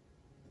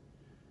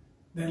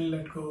 Then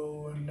let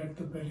go and let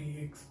the belly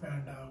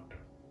expand out.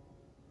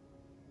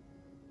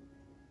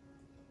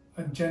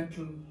 A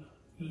gentle,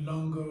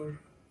 longer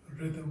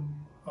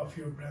rhythm of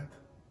your breath.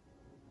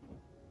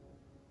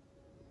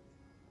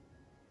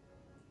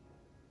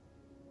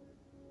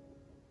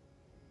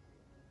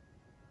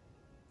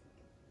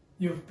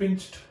 You've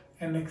pinched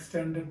and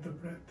extended the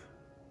breath.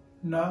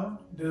 Now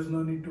there's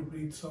no need to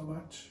breathe so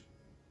much.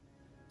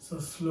 So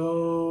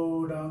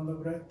slow down the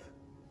breath.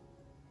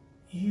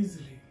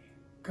 Easily,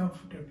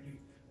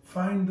 comfortably.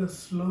 Find the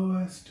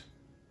slowest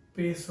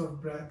pace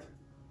of breath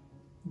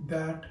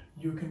that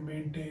you can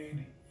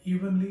maintain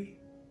evenly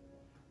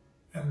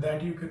and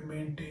that you can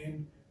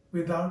maintain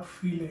without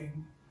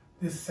feeling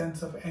this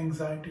sense of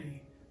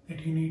anxiety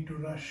that you need to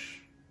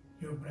rush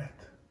your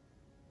breath.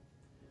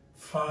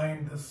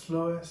 Find the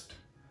slowest,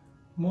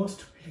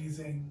 most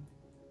pleasing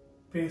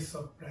pace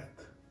of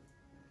breath,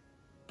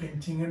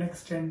 pinching and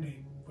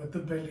extending with the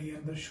belly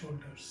and the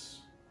shoulders.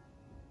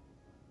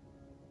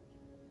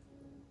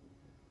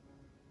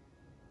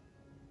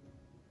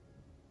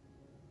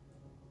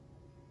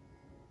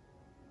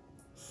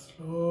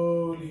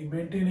 Slowly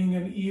maintaining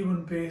an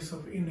even pace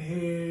of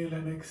inhale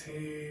and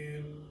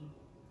exhale.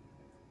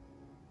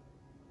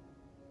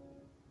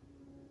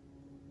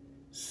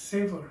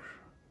 Savor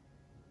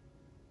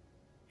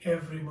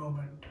every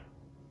moment.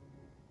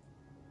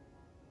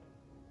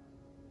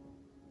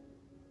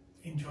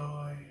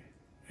 Enjoy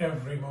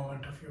every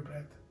moment of your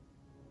breath.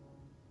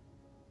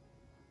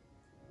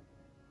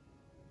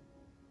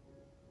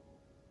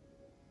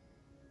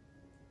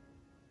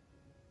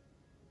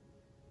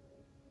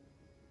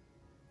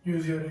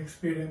 Use your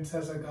experience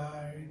as a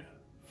guide,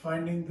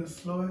 finding the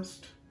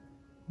slowest,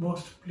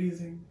 most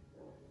pleasing,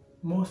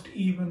 most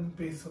even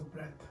pace of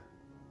breath.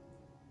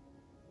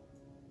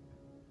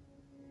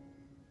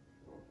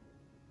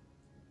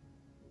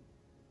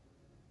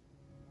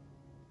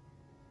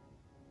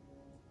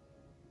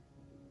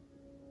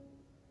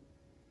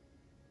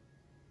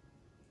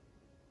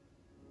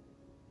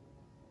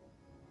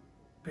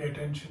 Pay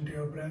attention to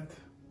your breath,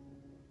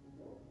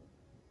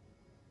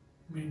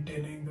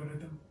 maintaining the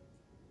rhythm.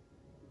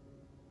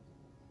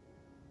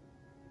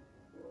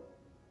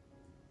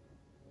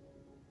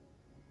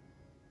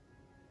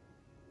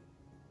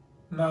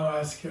 Now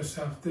ask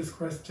yourself this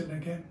question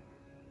again.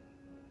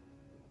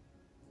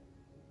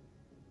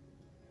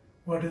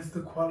 What is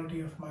the quality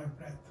of my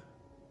breath?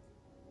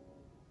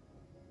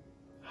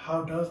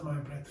 How does my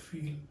breath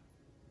feel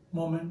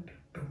moment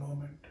to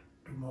moment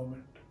to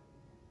moment?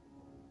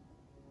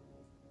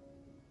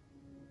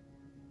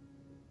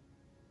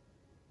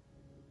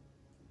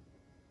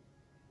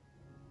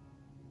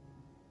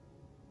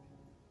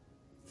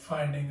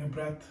 Finding a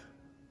breath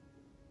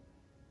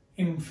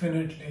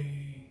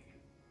infinitely,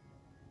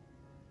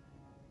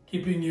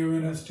 keeping you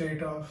in a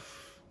state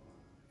of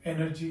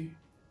energy,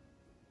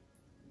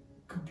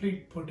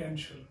 complete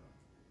potential,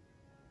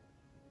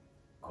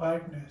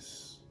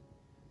 quietness,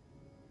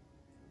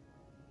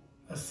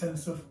 a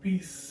sense of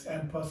peace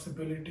and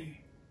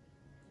possibility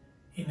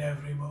in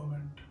every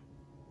moment,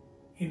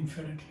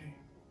 infinitely.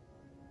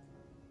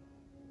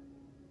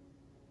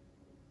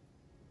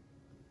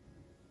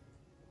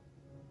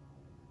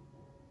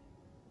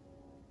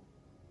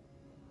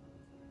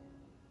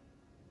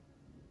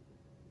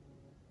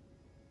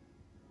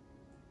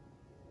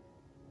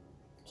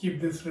 Keep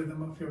this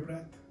rhythm of your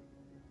breath.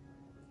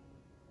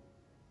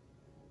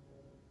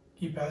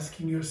 Keep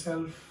asking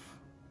yourself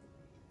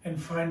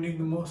and finding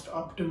the most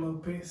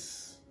optimal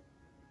pace.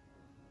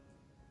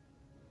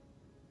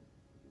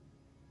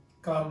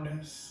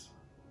 Calmness,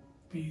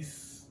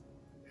 peace,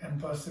 and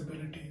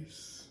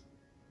possibilities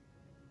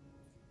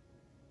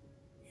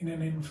in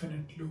an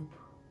infinite loop.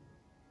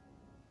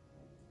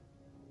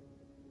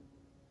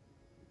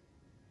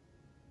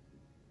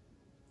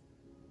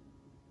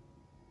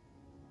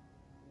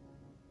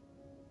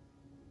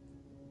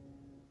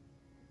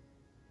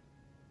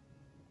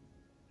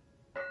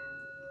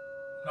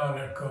 Now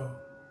let go.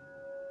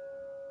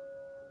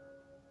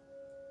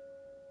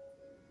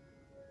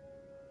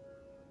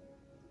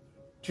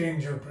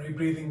 Change your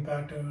breathing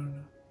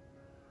pattern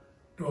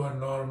to a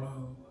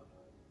normal,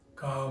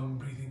 calm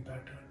breathing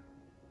pattern.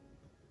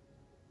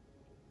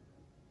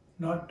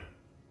 Not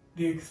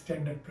the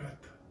extended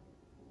breath,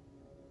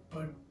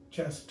 but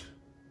just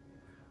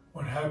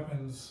what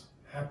happens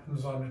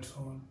on its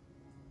own.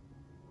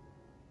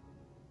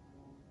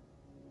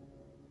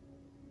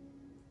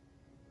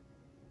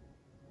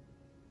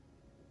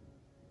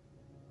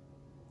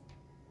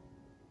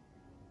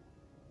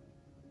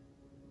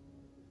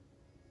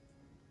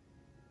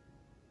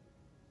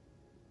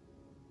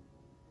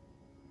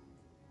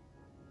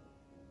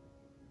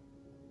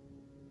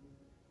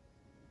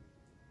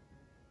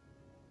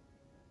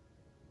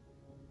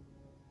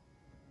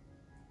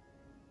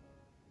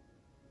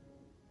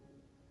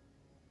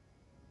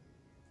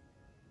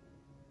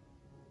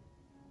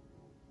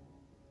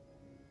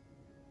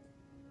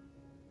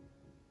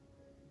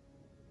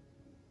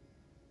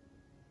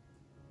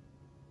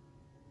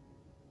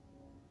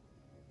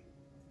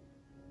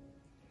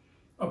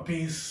 A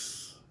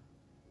peace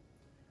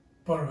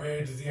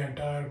pervades the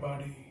entire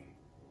body,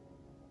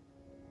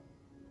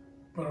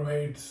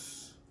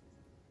 pervades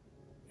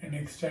and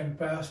extends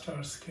past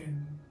our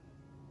skin.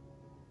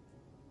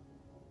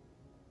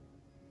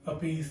 A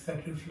peace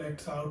that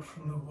reflects out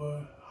from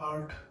the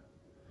heart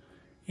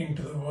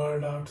into the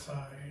world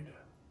outside.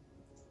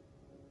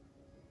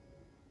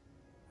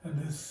 And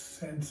this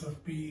sense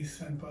of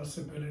peace and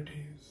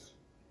possibilities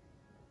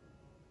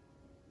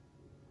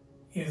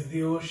is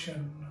the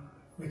ocean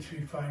which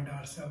we find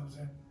ourselves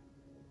in.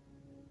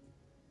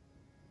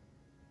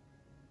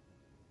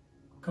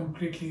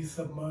 Completely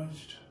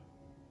submerged,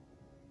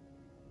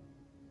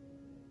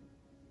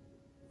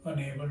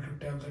 unable to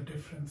tell the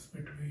difference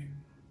between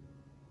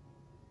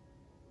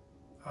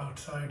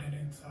outside and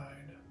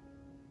inside,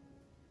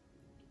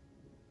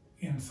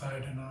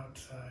 inside and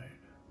outside.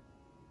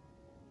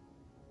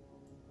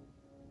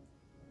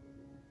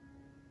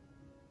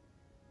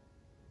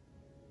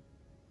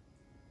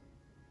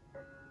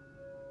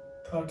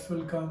 Thoughts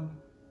will come,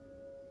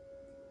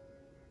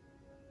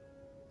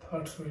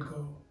 thoughts will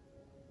go.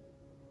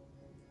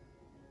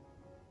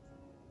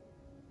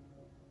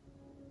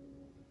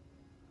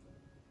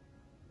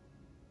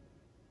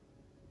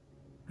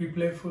 Be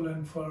playful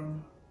and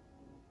firm.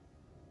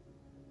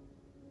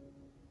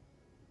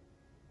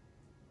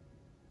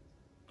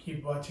 Keep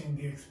keep watching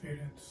the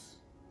experience.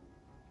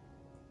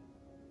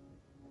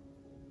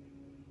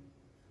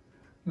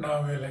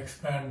 Now we'll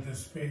expand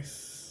this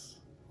space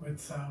with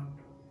sound.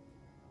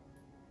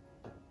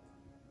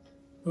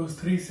 Those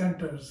 3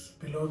 centers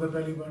below the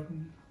belly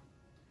button,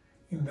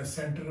 in the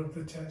center of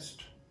the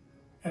chest,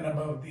 and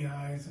above the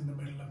eyes in the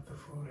middle of the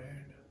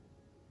forehead.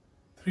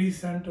 3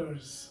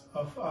 centers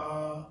of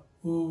ah,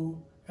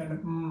 oo, and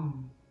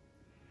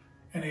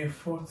and a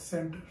 4th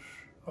center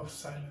of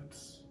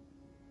silence.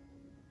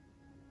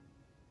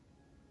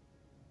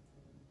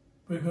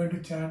 We're going to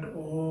chant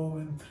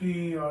Om in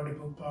 3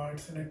 audible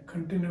parts in a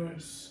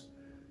continuous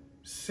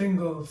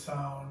single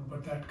sound,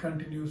 but that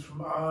continues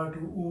from ah to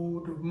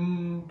oo to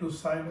to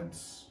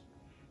silence.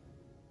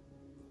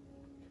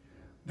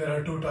 There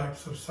are 2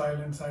 types of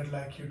silence I'd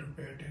like you to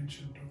pay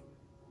attention to.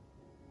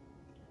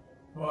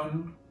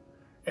 One,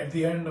 at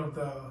the end of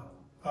the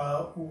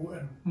ah, oo,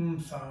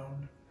 and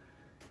sound,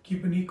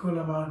 keep an equal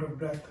amount of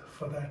breath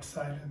for that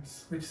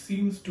silence, which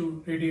seems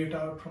to radiate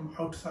out from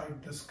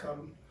outside the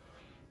skull.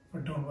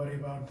 But don't worry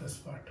about this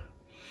part.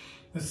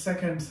 The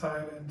second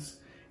silence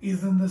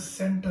is in the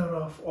center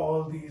of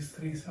all these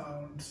 3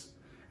 sounds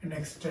and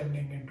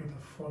extending into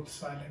the 4th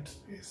silent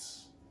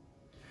space.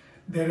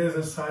 There is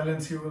a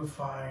silence you will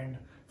find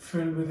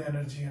filled with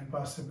energy and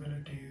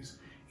possibilities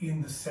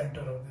in the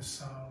center of this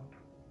sound.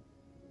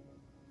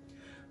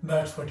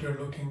 That's what you're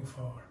looking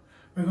for.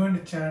 We're going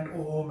to chant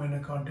Om in a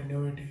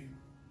continuity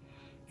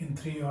in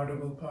 3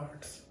 audible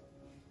parts.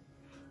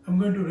 I'm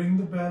going to ring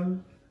the bell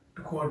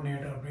to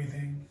coordinate our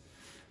breathing.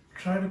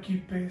 Try to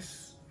keep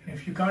pace. And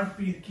if you can't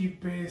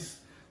keep pace,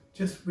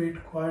 just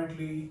wait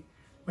quietly.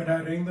 When I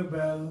ring the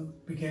bell,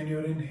 begin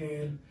your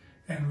inhale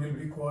and we'll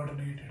be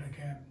coordinated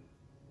again.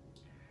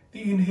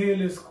 The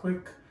inhale is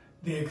quick,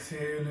 the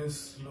exhale is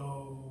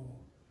slow.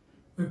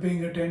 We're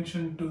paying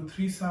attention to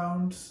 3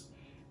 sounds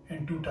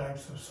and 2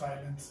 types of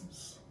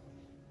silences.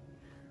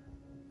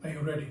 Are you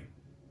ready?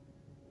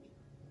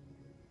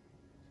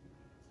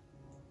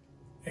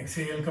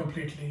 Exhale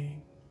completely.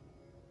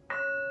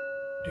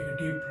 Take a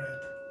deep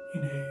breath.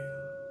 Inhale.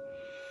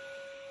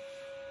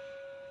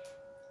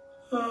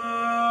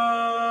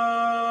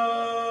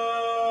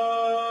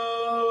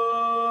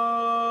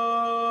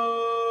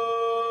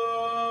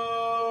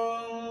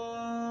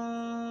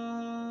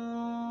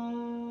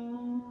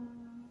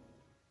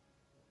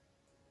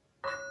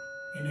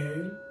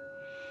 Inhale.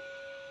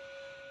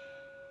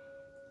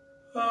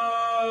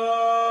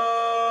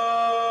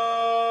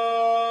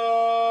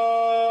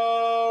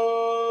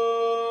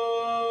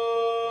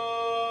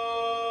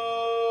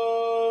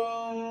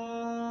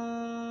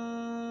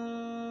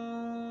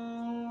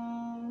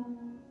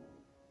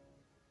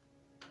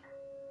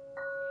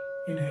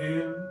 Inhale.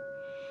 Inhale.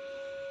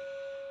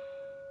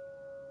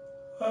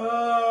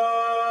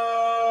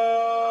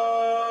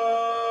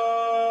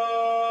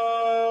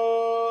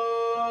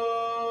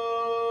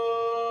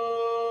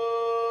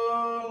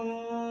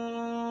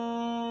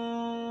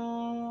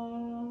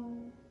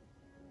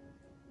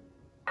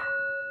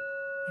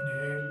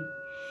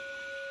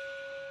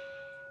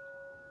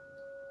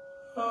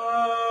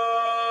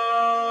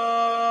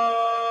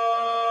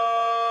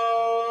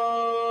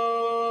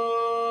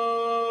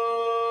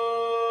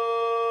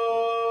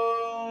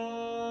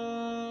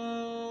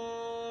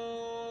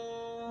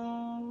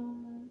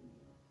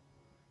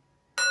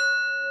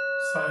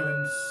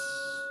 Silence.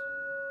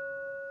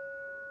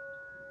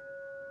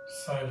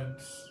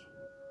 Silence.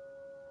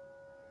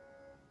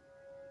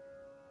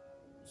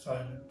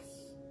 Silence.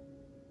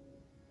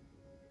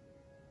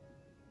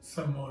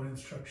 Some more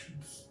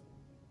instructions.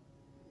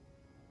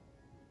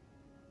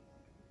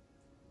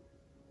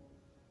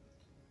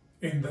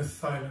 In this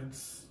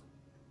silence,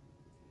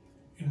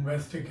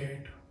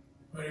 investigate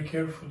very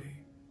carefully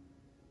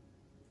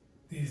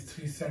these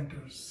 3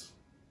 centers.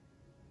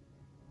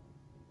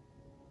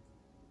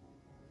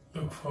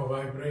 Look for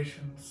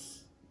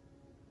vibrations,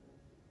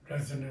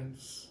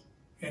 resonance,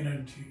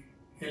 energy,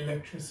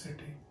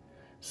 electricity,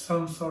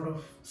 some sort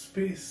of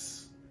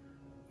space,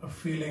 a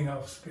feeling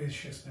of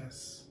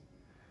spaciousness.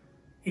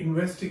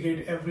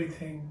 Investigate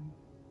everything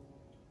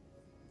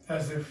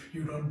as if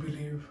you don't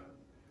believe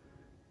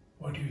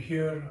what you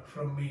hear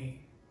from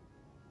me.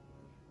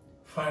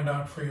 Find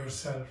out for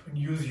yourself and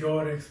use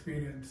your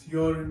experience,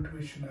 your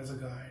intuition as a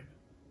guide.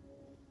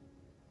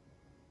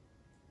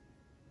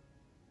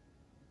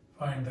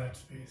 Find that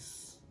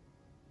space.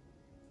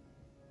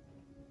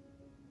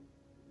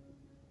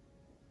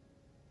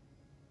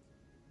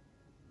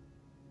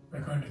 We're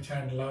going to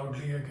chant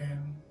loudly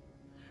again.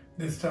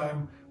 This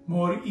time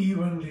more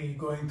evenly,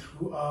 going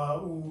through ah,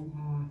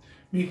 oo,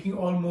 making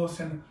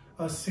almost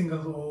a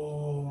single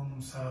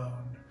Om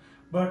sound,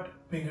 but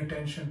paying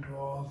attention to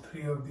all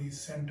 3 of these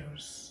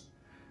centers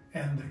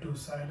and the 2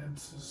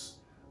 silences,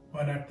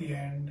 one at the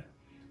end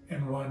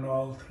and one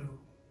all through.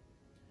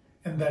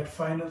 And that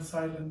final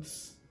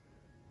silence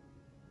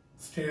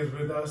stays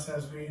with us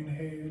as we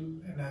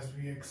inhale and as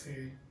we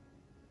exhale.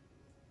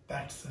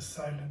 That's the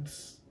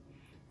silence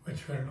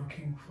which we're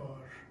looking for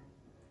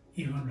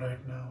even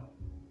right now.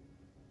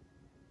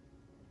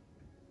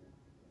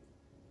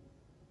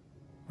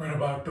 We're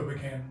about to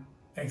begin.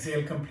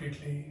 Exhale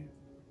completely.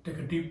 Take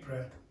a deep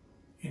breath.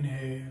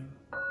 Inhale.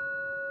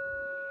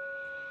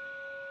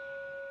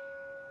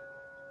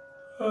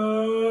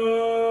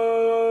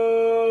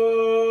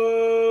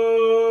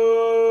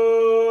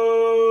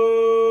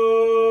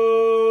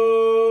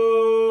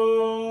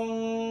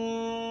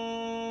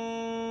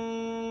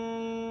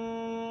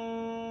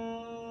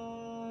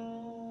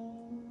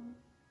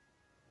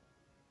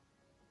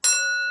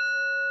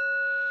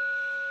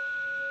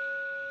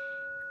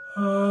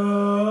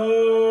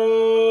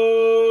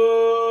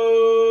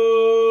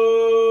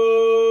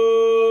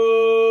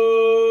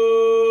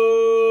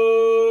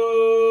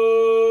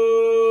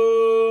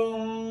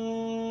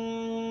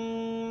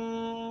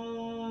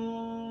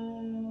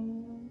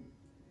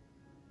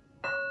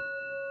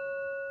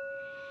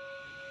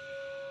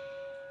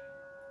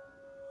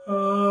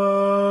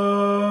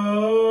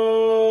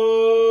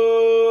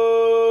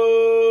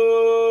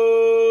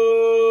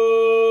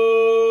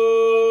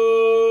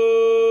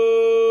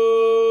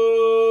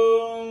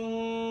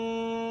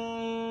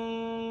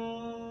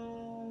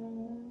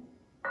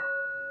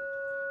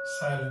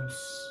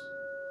 Silence.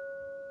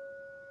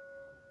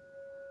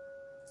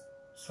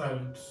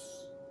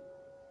 Silence.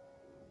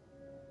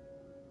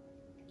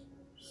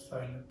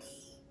 Silence.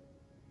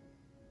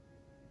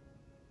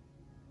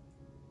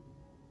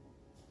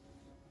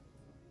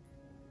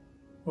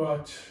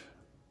 Watch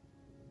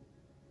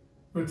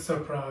with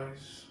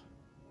surprise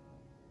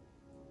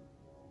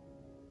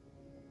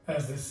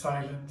as this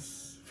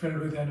silence, filled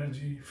with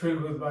energy,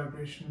 filled with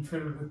vibration,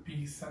 filled with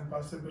peace and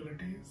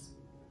possibilities,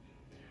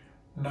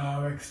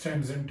 now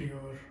extends into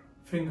your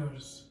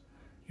fingers,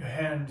 your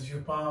hands,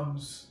 your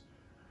palms,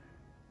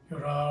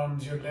 your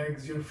arms, your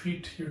legs, your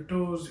feet, your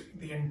toes,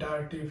 the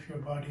entirety of your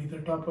body, the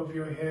top of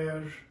your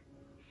hair,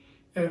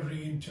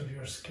 every inch of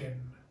your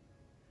skin,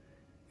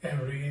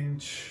 every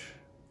inch,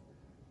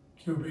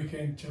 cubic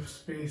inch of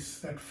space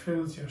that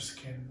fills your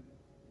skin.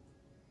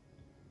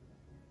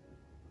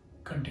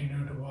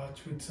 Continue to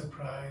watch with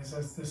surprise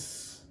as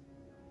this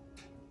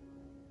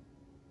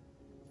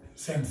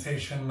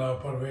sensation now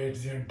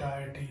pervades the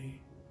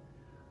entirety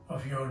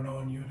of your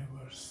known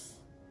universe.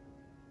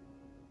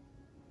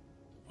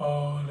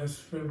 All is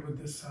filled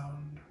with this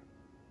sound.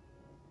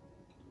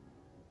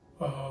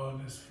 All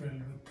is filled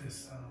with this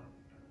sound.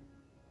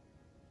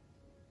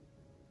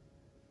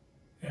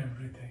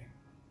 Everything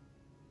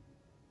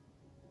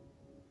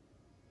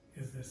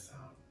is this sound.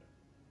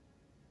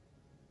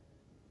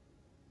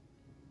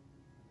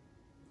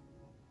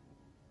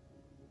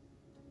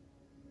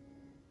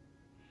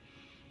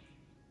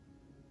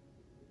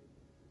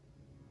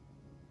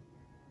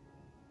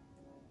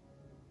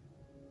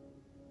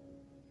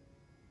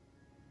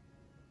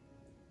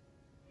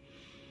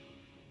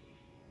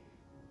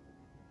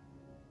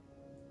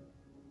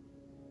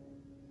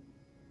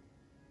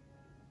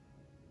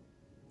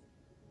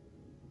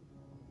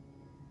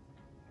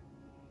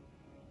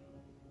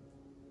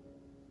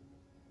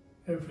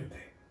 Everything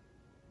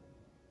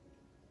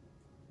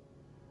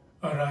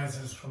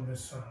arises from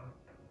this sound.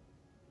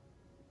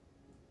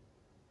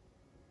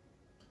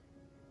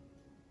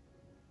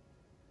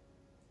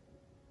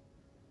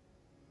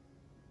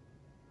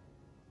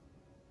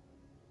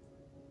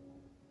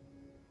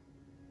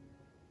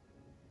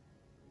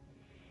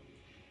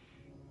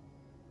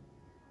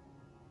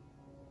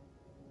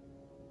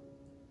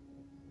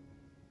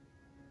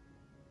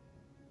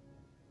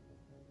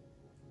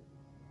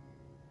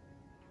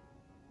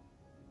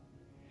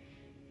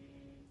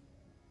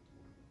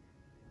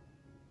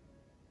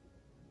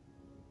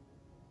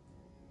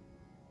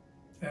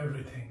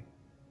 Everything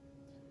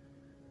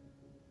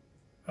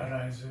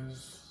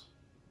arises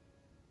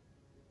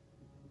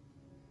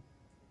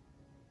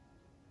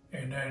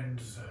and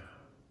ends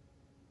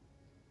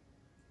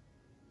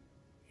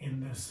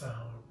in this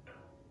sound.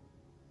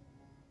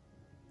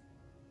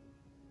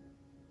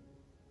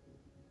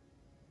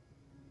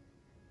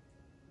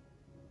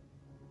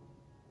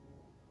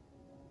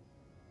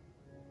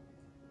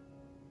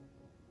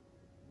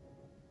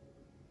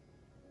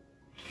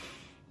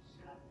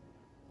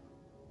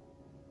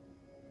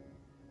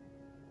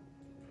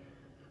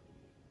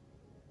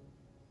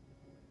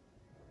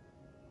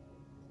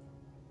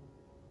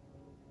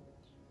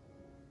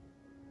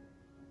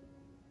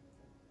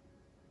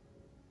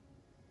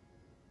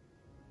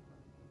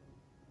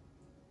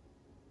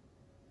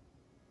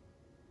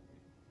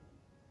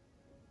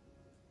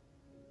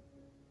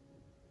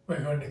 We're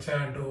going to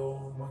chant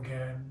Om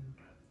again.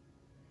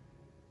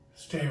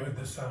 Stay with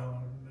the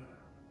sound.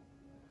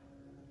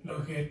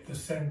 Locate the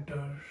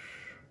center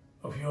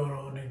of your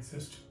own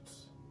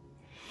existence.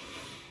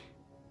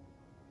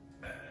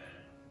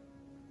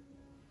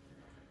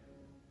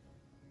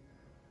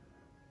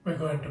 We're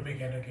going to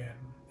begin again.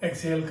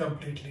 Exhale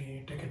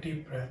completely. Take a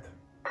deep breath.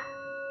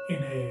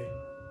 Inhale.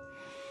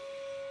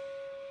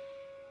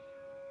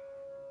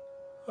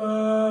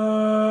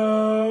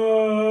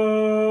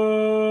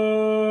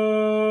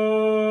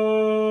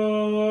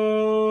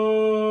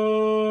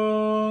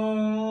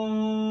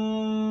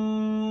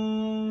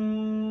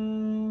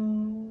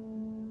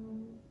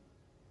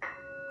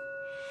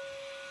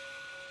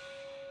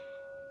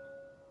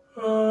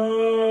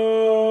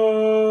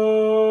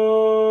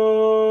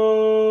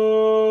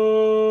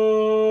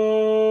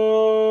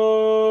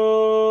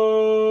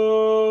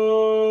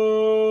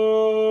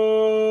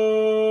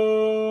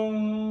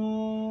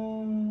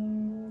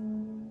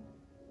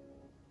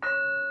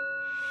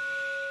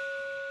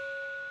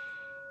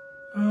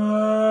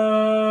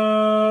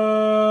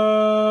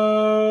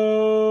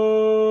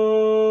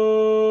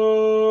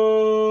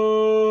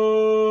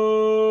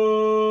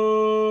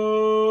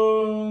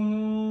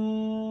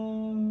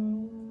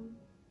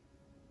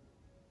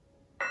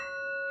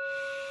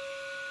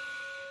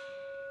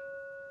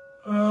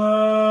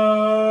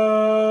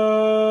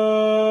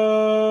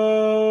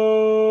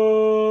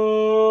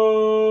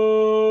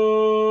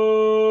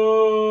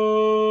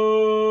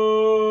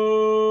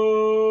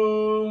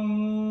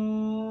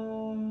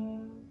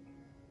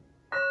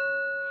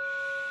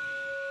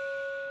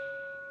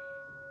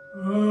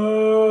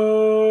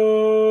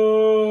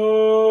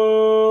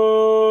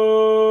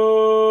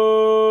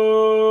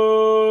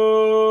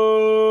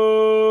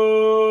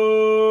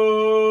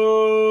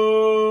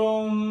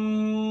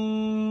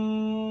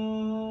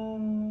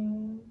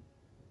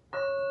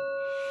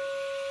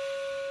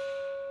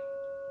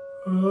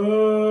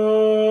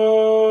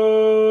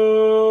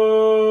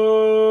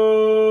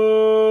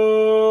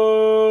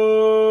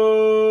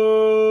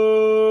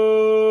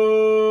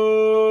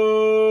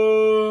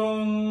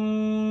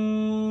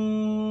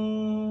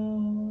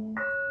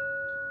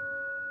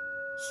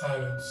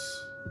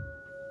 Silence.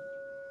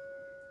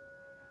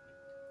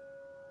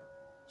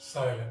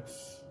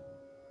 Silence.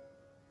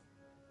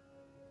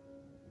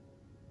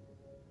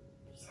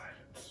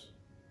 Silence.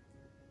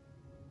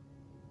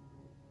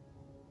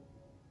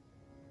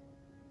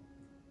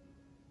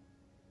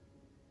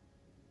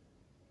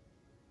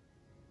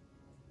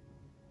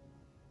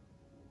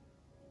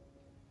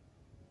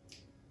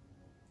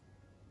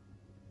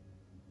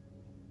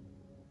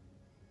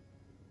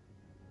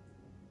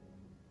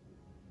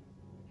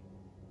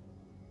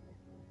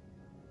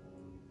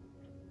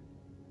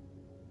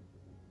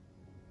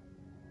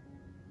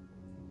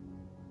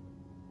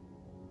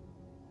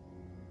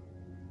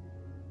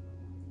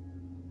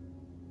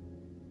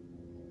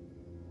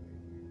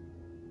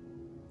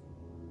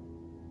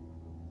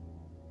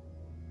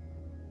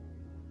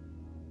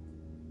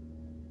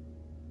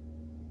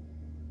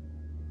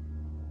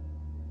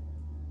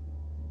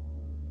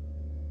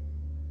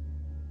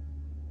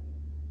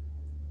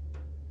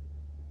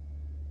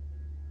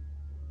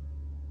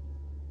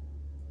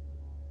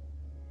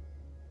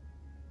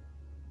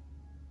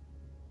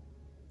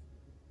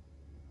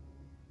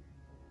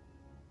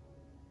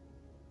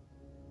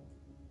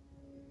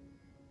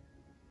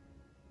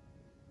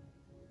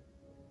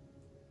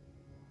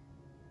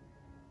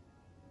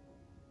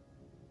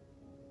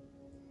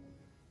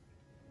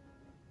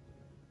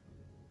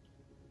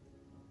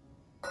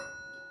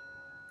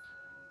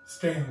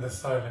 Stay in the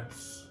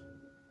silence.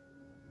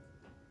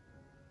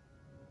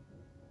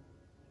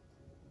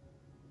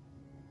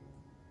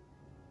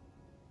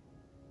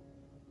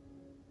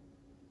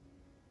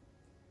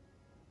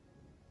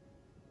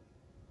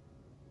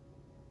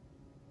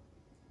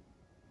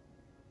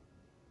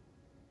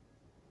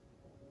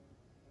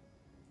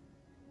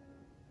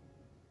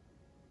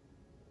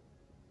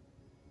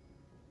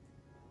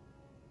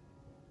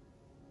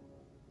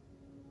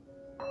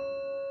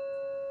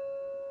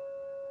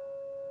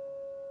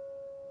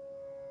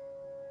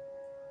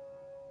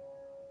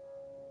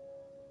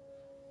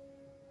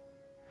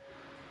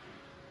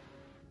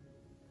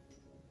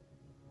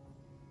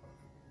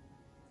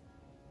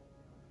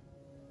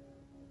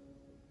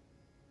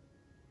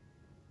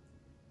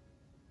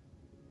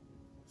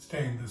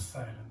 Stay in the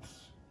silence.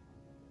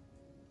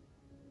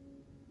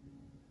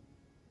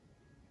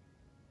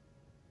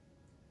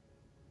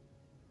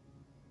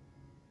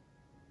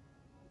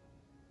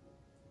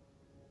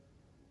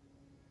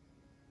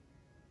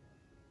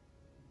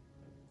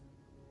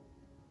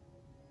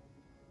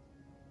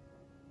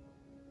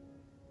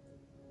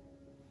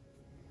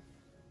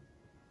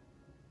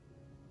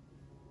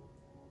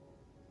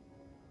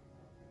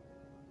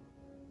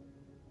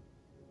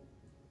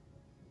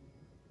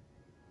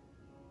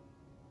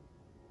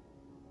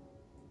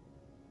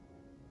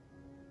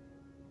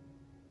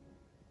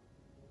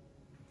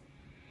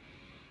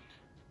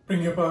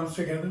 Bring your palms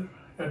together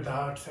at the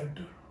heart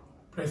center,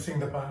 pressing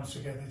the palms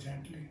together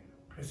gently,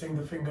 pressing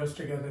the fingers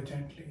together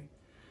gently,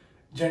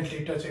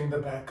 gently touching the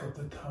back of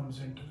the thumbs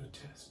into the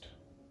chest.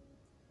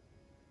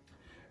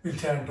 We'll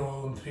chant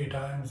Om 3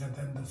 times and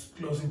then the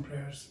closing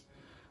prayers,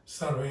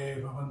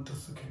 Sarve Bhavantu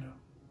Sukhina.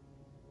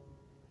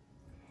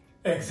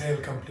 Exhale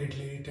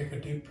completely, take a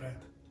deep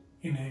breath.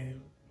 Inhale.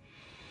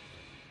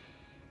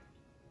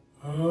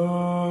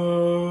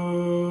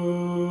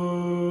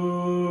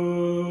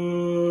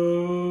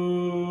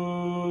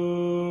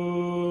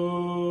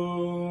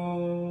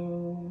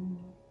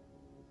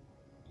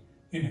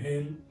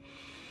 Inhale.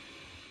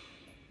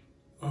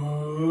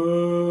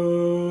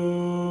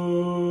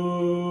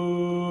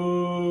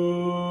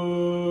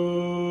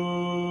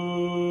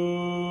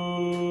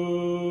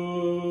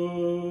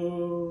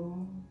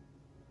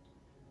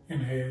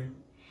 Inhale.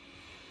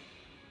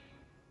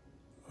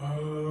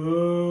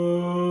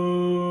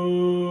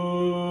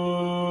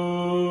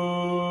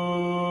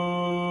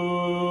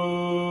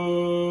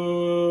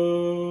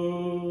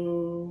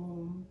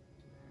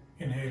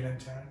 Inhale and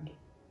chant.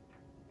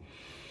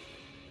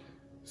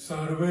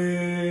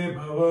 Sarve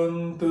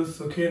bhavantu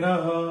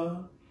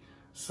sukhinah,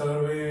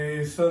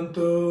 Sarve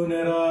Santu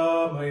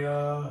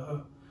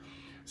Niramaya,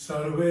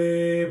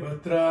 Sarve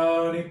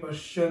Bhadrani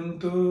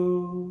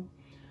Pashyantu,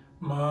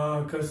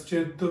 Ma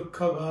Kaschid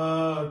Dukkha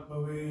Bhag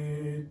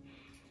Bhavet.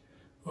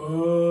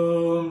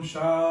 Om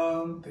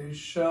Shanti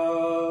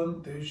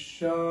Shanti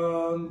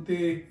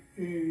Shanti.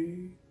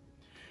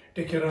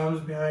 Take your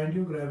arms behind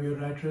you, grab your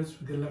right wrist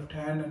with your left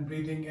hand and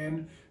breathing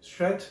in,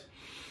 stretch.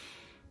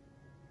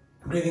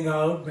 Breathing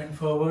out, bend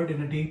forward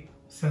in a deep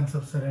sense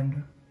of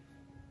surrender.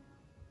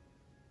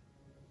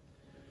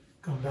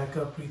 Come back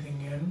up,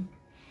 breathing in.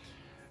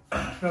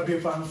 Rub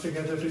your palms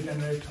together to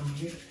generate some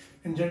heat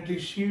and gently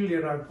shield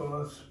your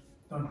elbows.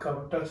 Don't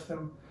touch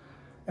them.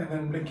 And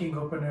then blinking,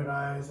 open your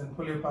eyes and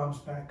pull your palms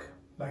back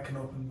like an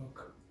open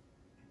book.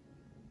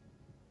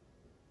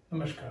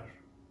 Namaskar.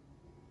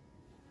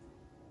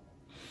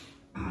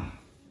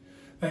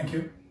 Thank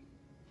you.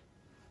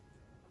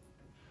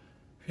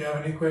 If you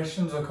have any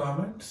questions or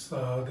comments,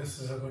 this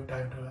is a good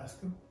time to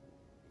ask them.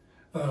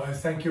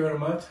 Otherwise, thank you very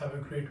much. Have a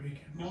great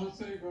weekend.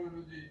 Namaste,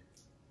 Guruji.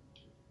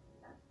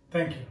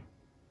 Thank you.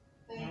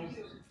 Thank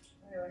you.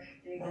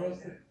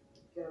 Namaste.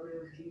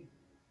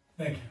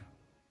 Thank you.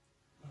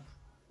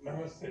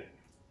 Namaste.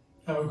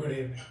 Have a good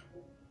evening.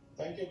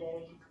 Thank you,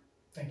 Guruji.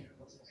 Thank you.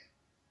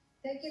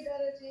 Thank you,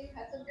 Guruji.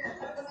 Have a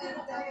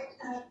nice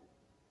day.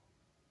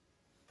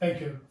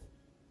 Thank you.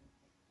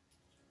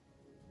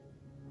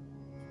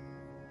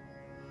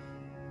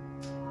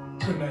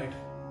 Good night.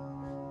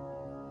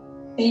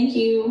 Thank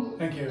you.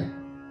 Thank you.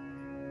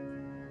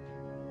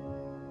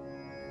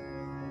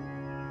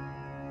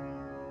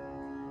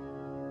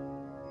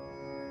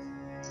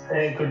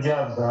 Hey, good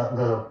job,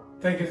 Guru.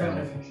 Thank you so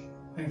much.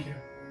 Thank you.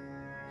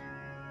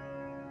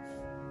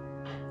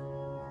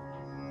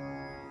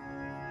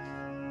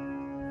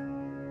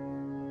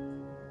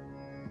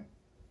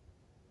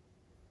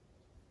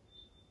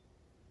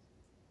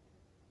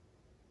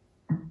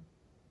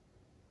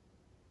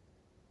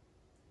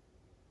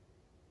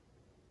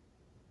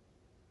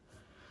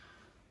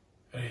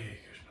 Hey.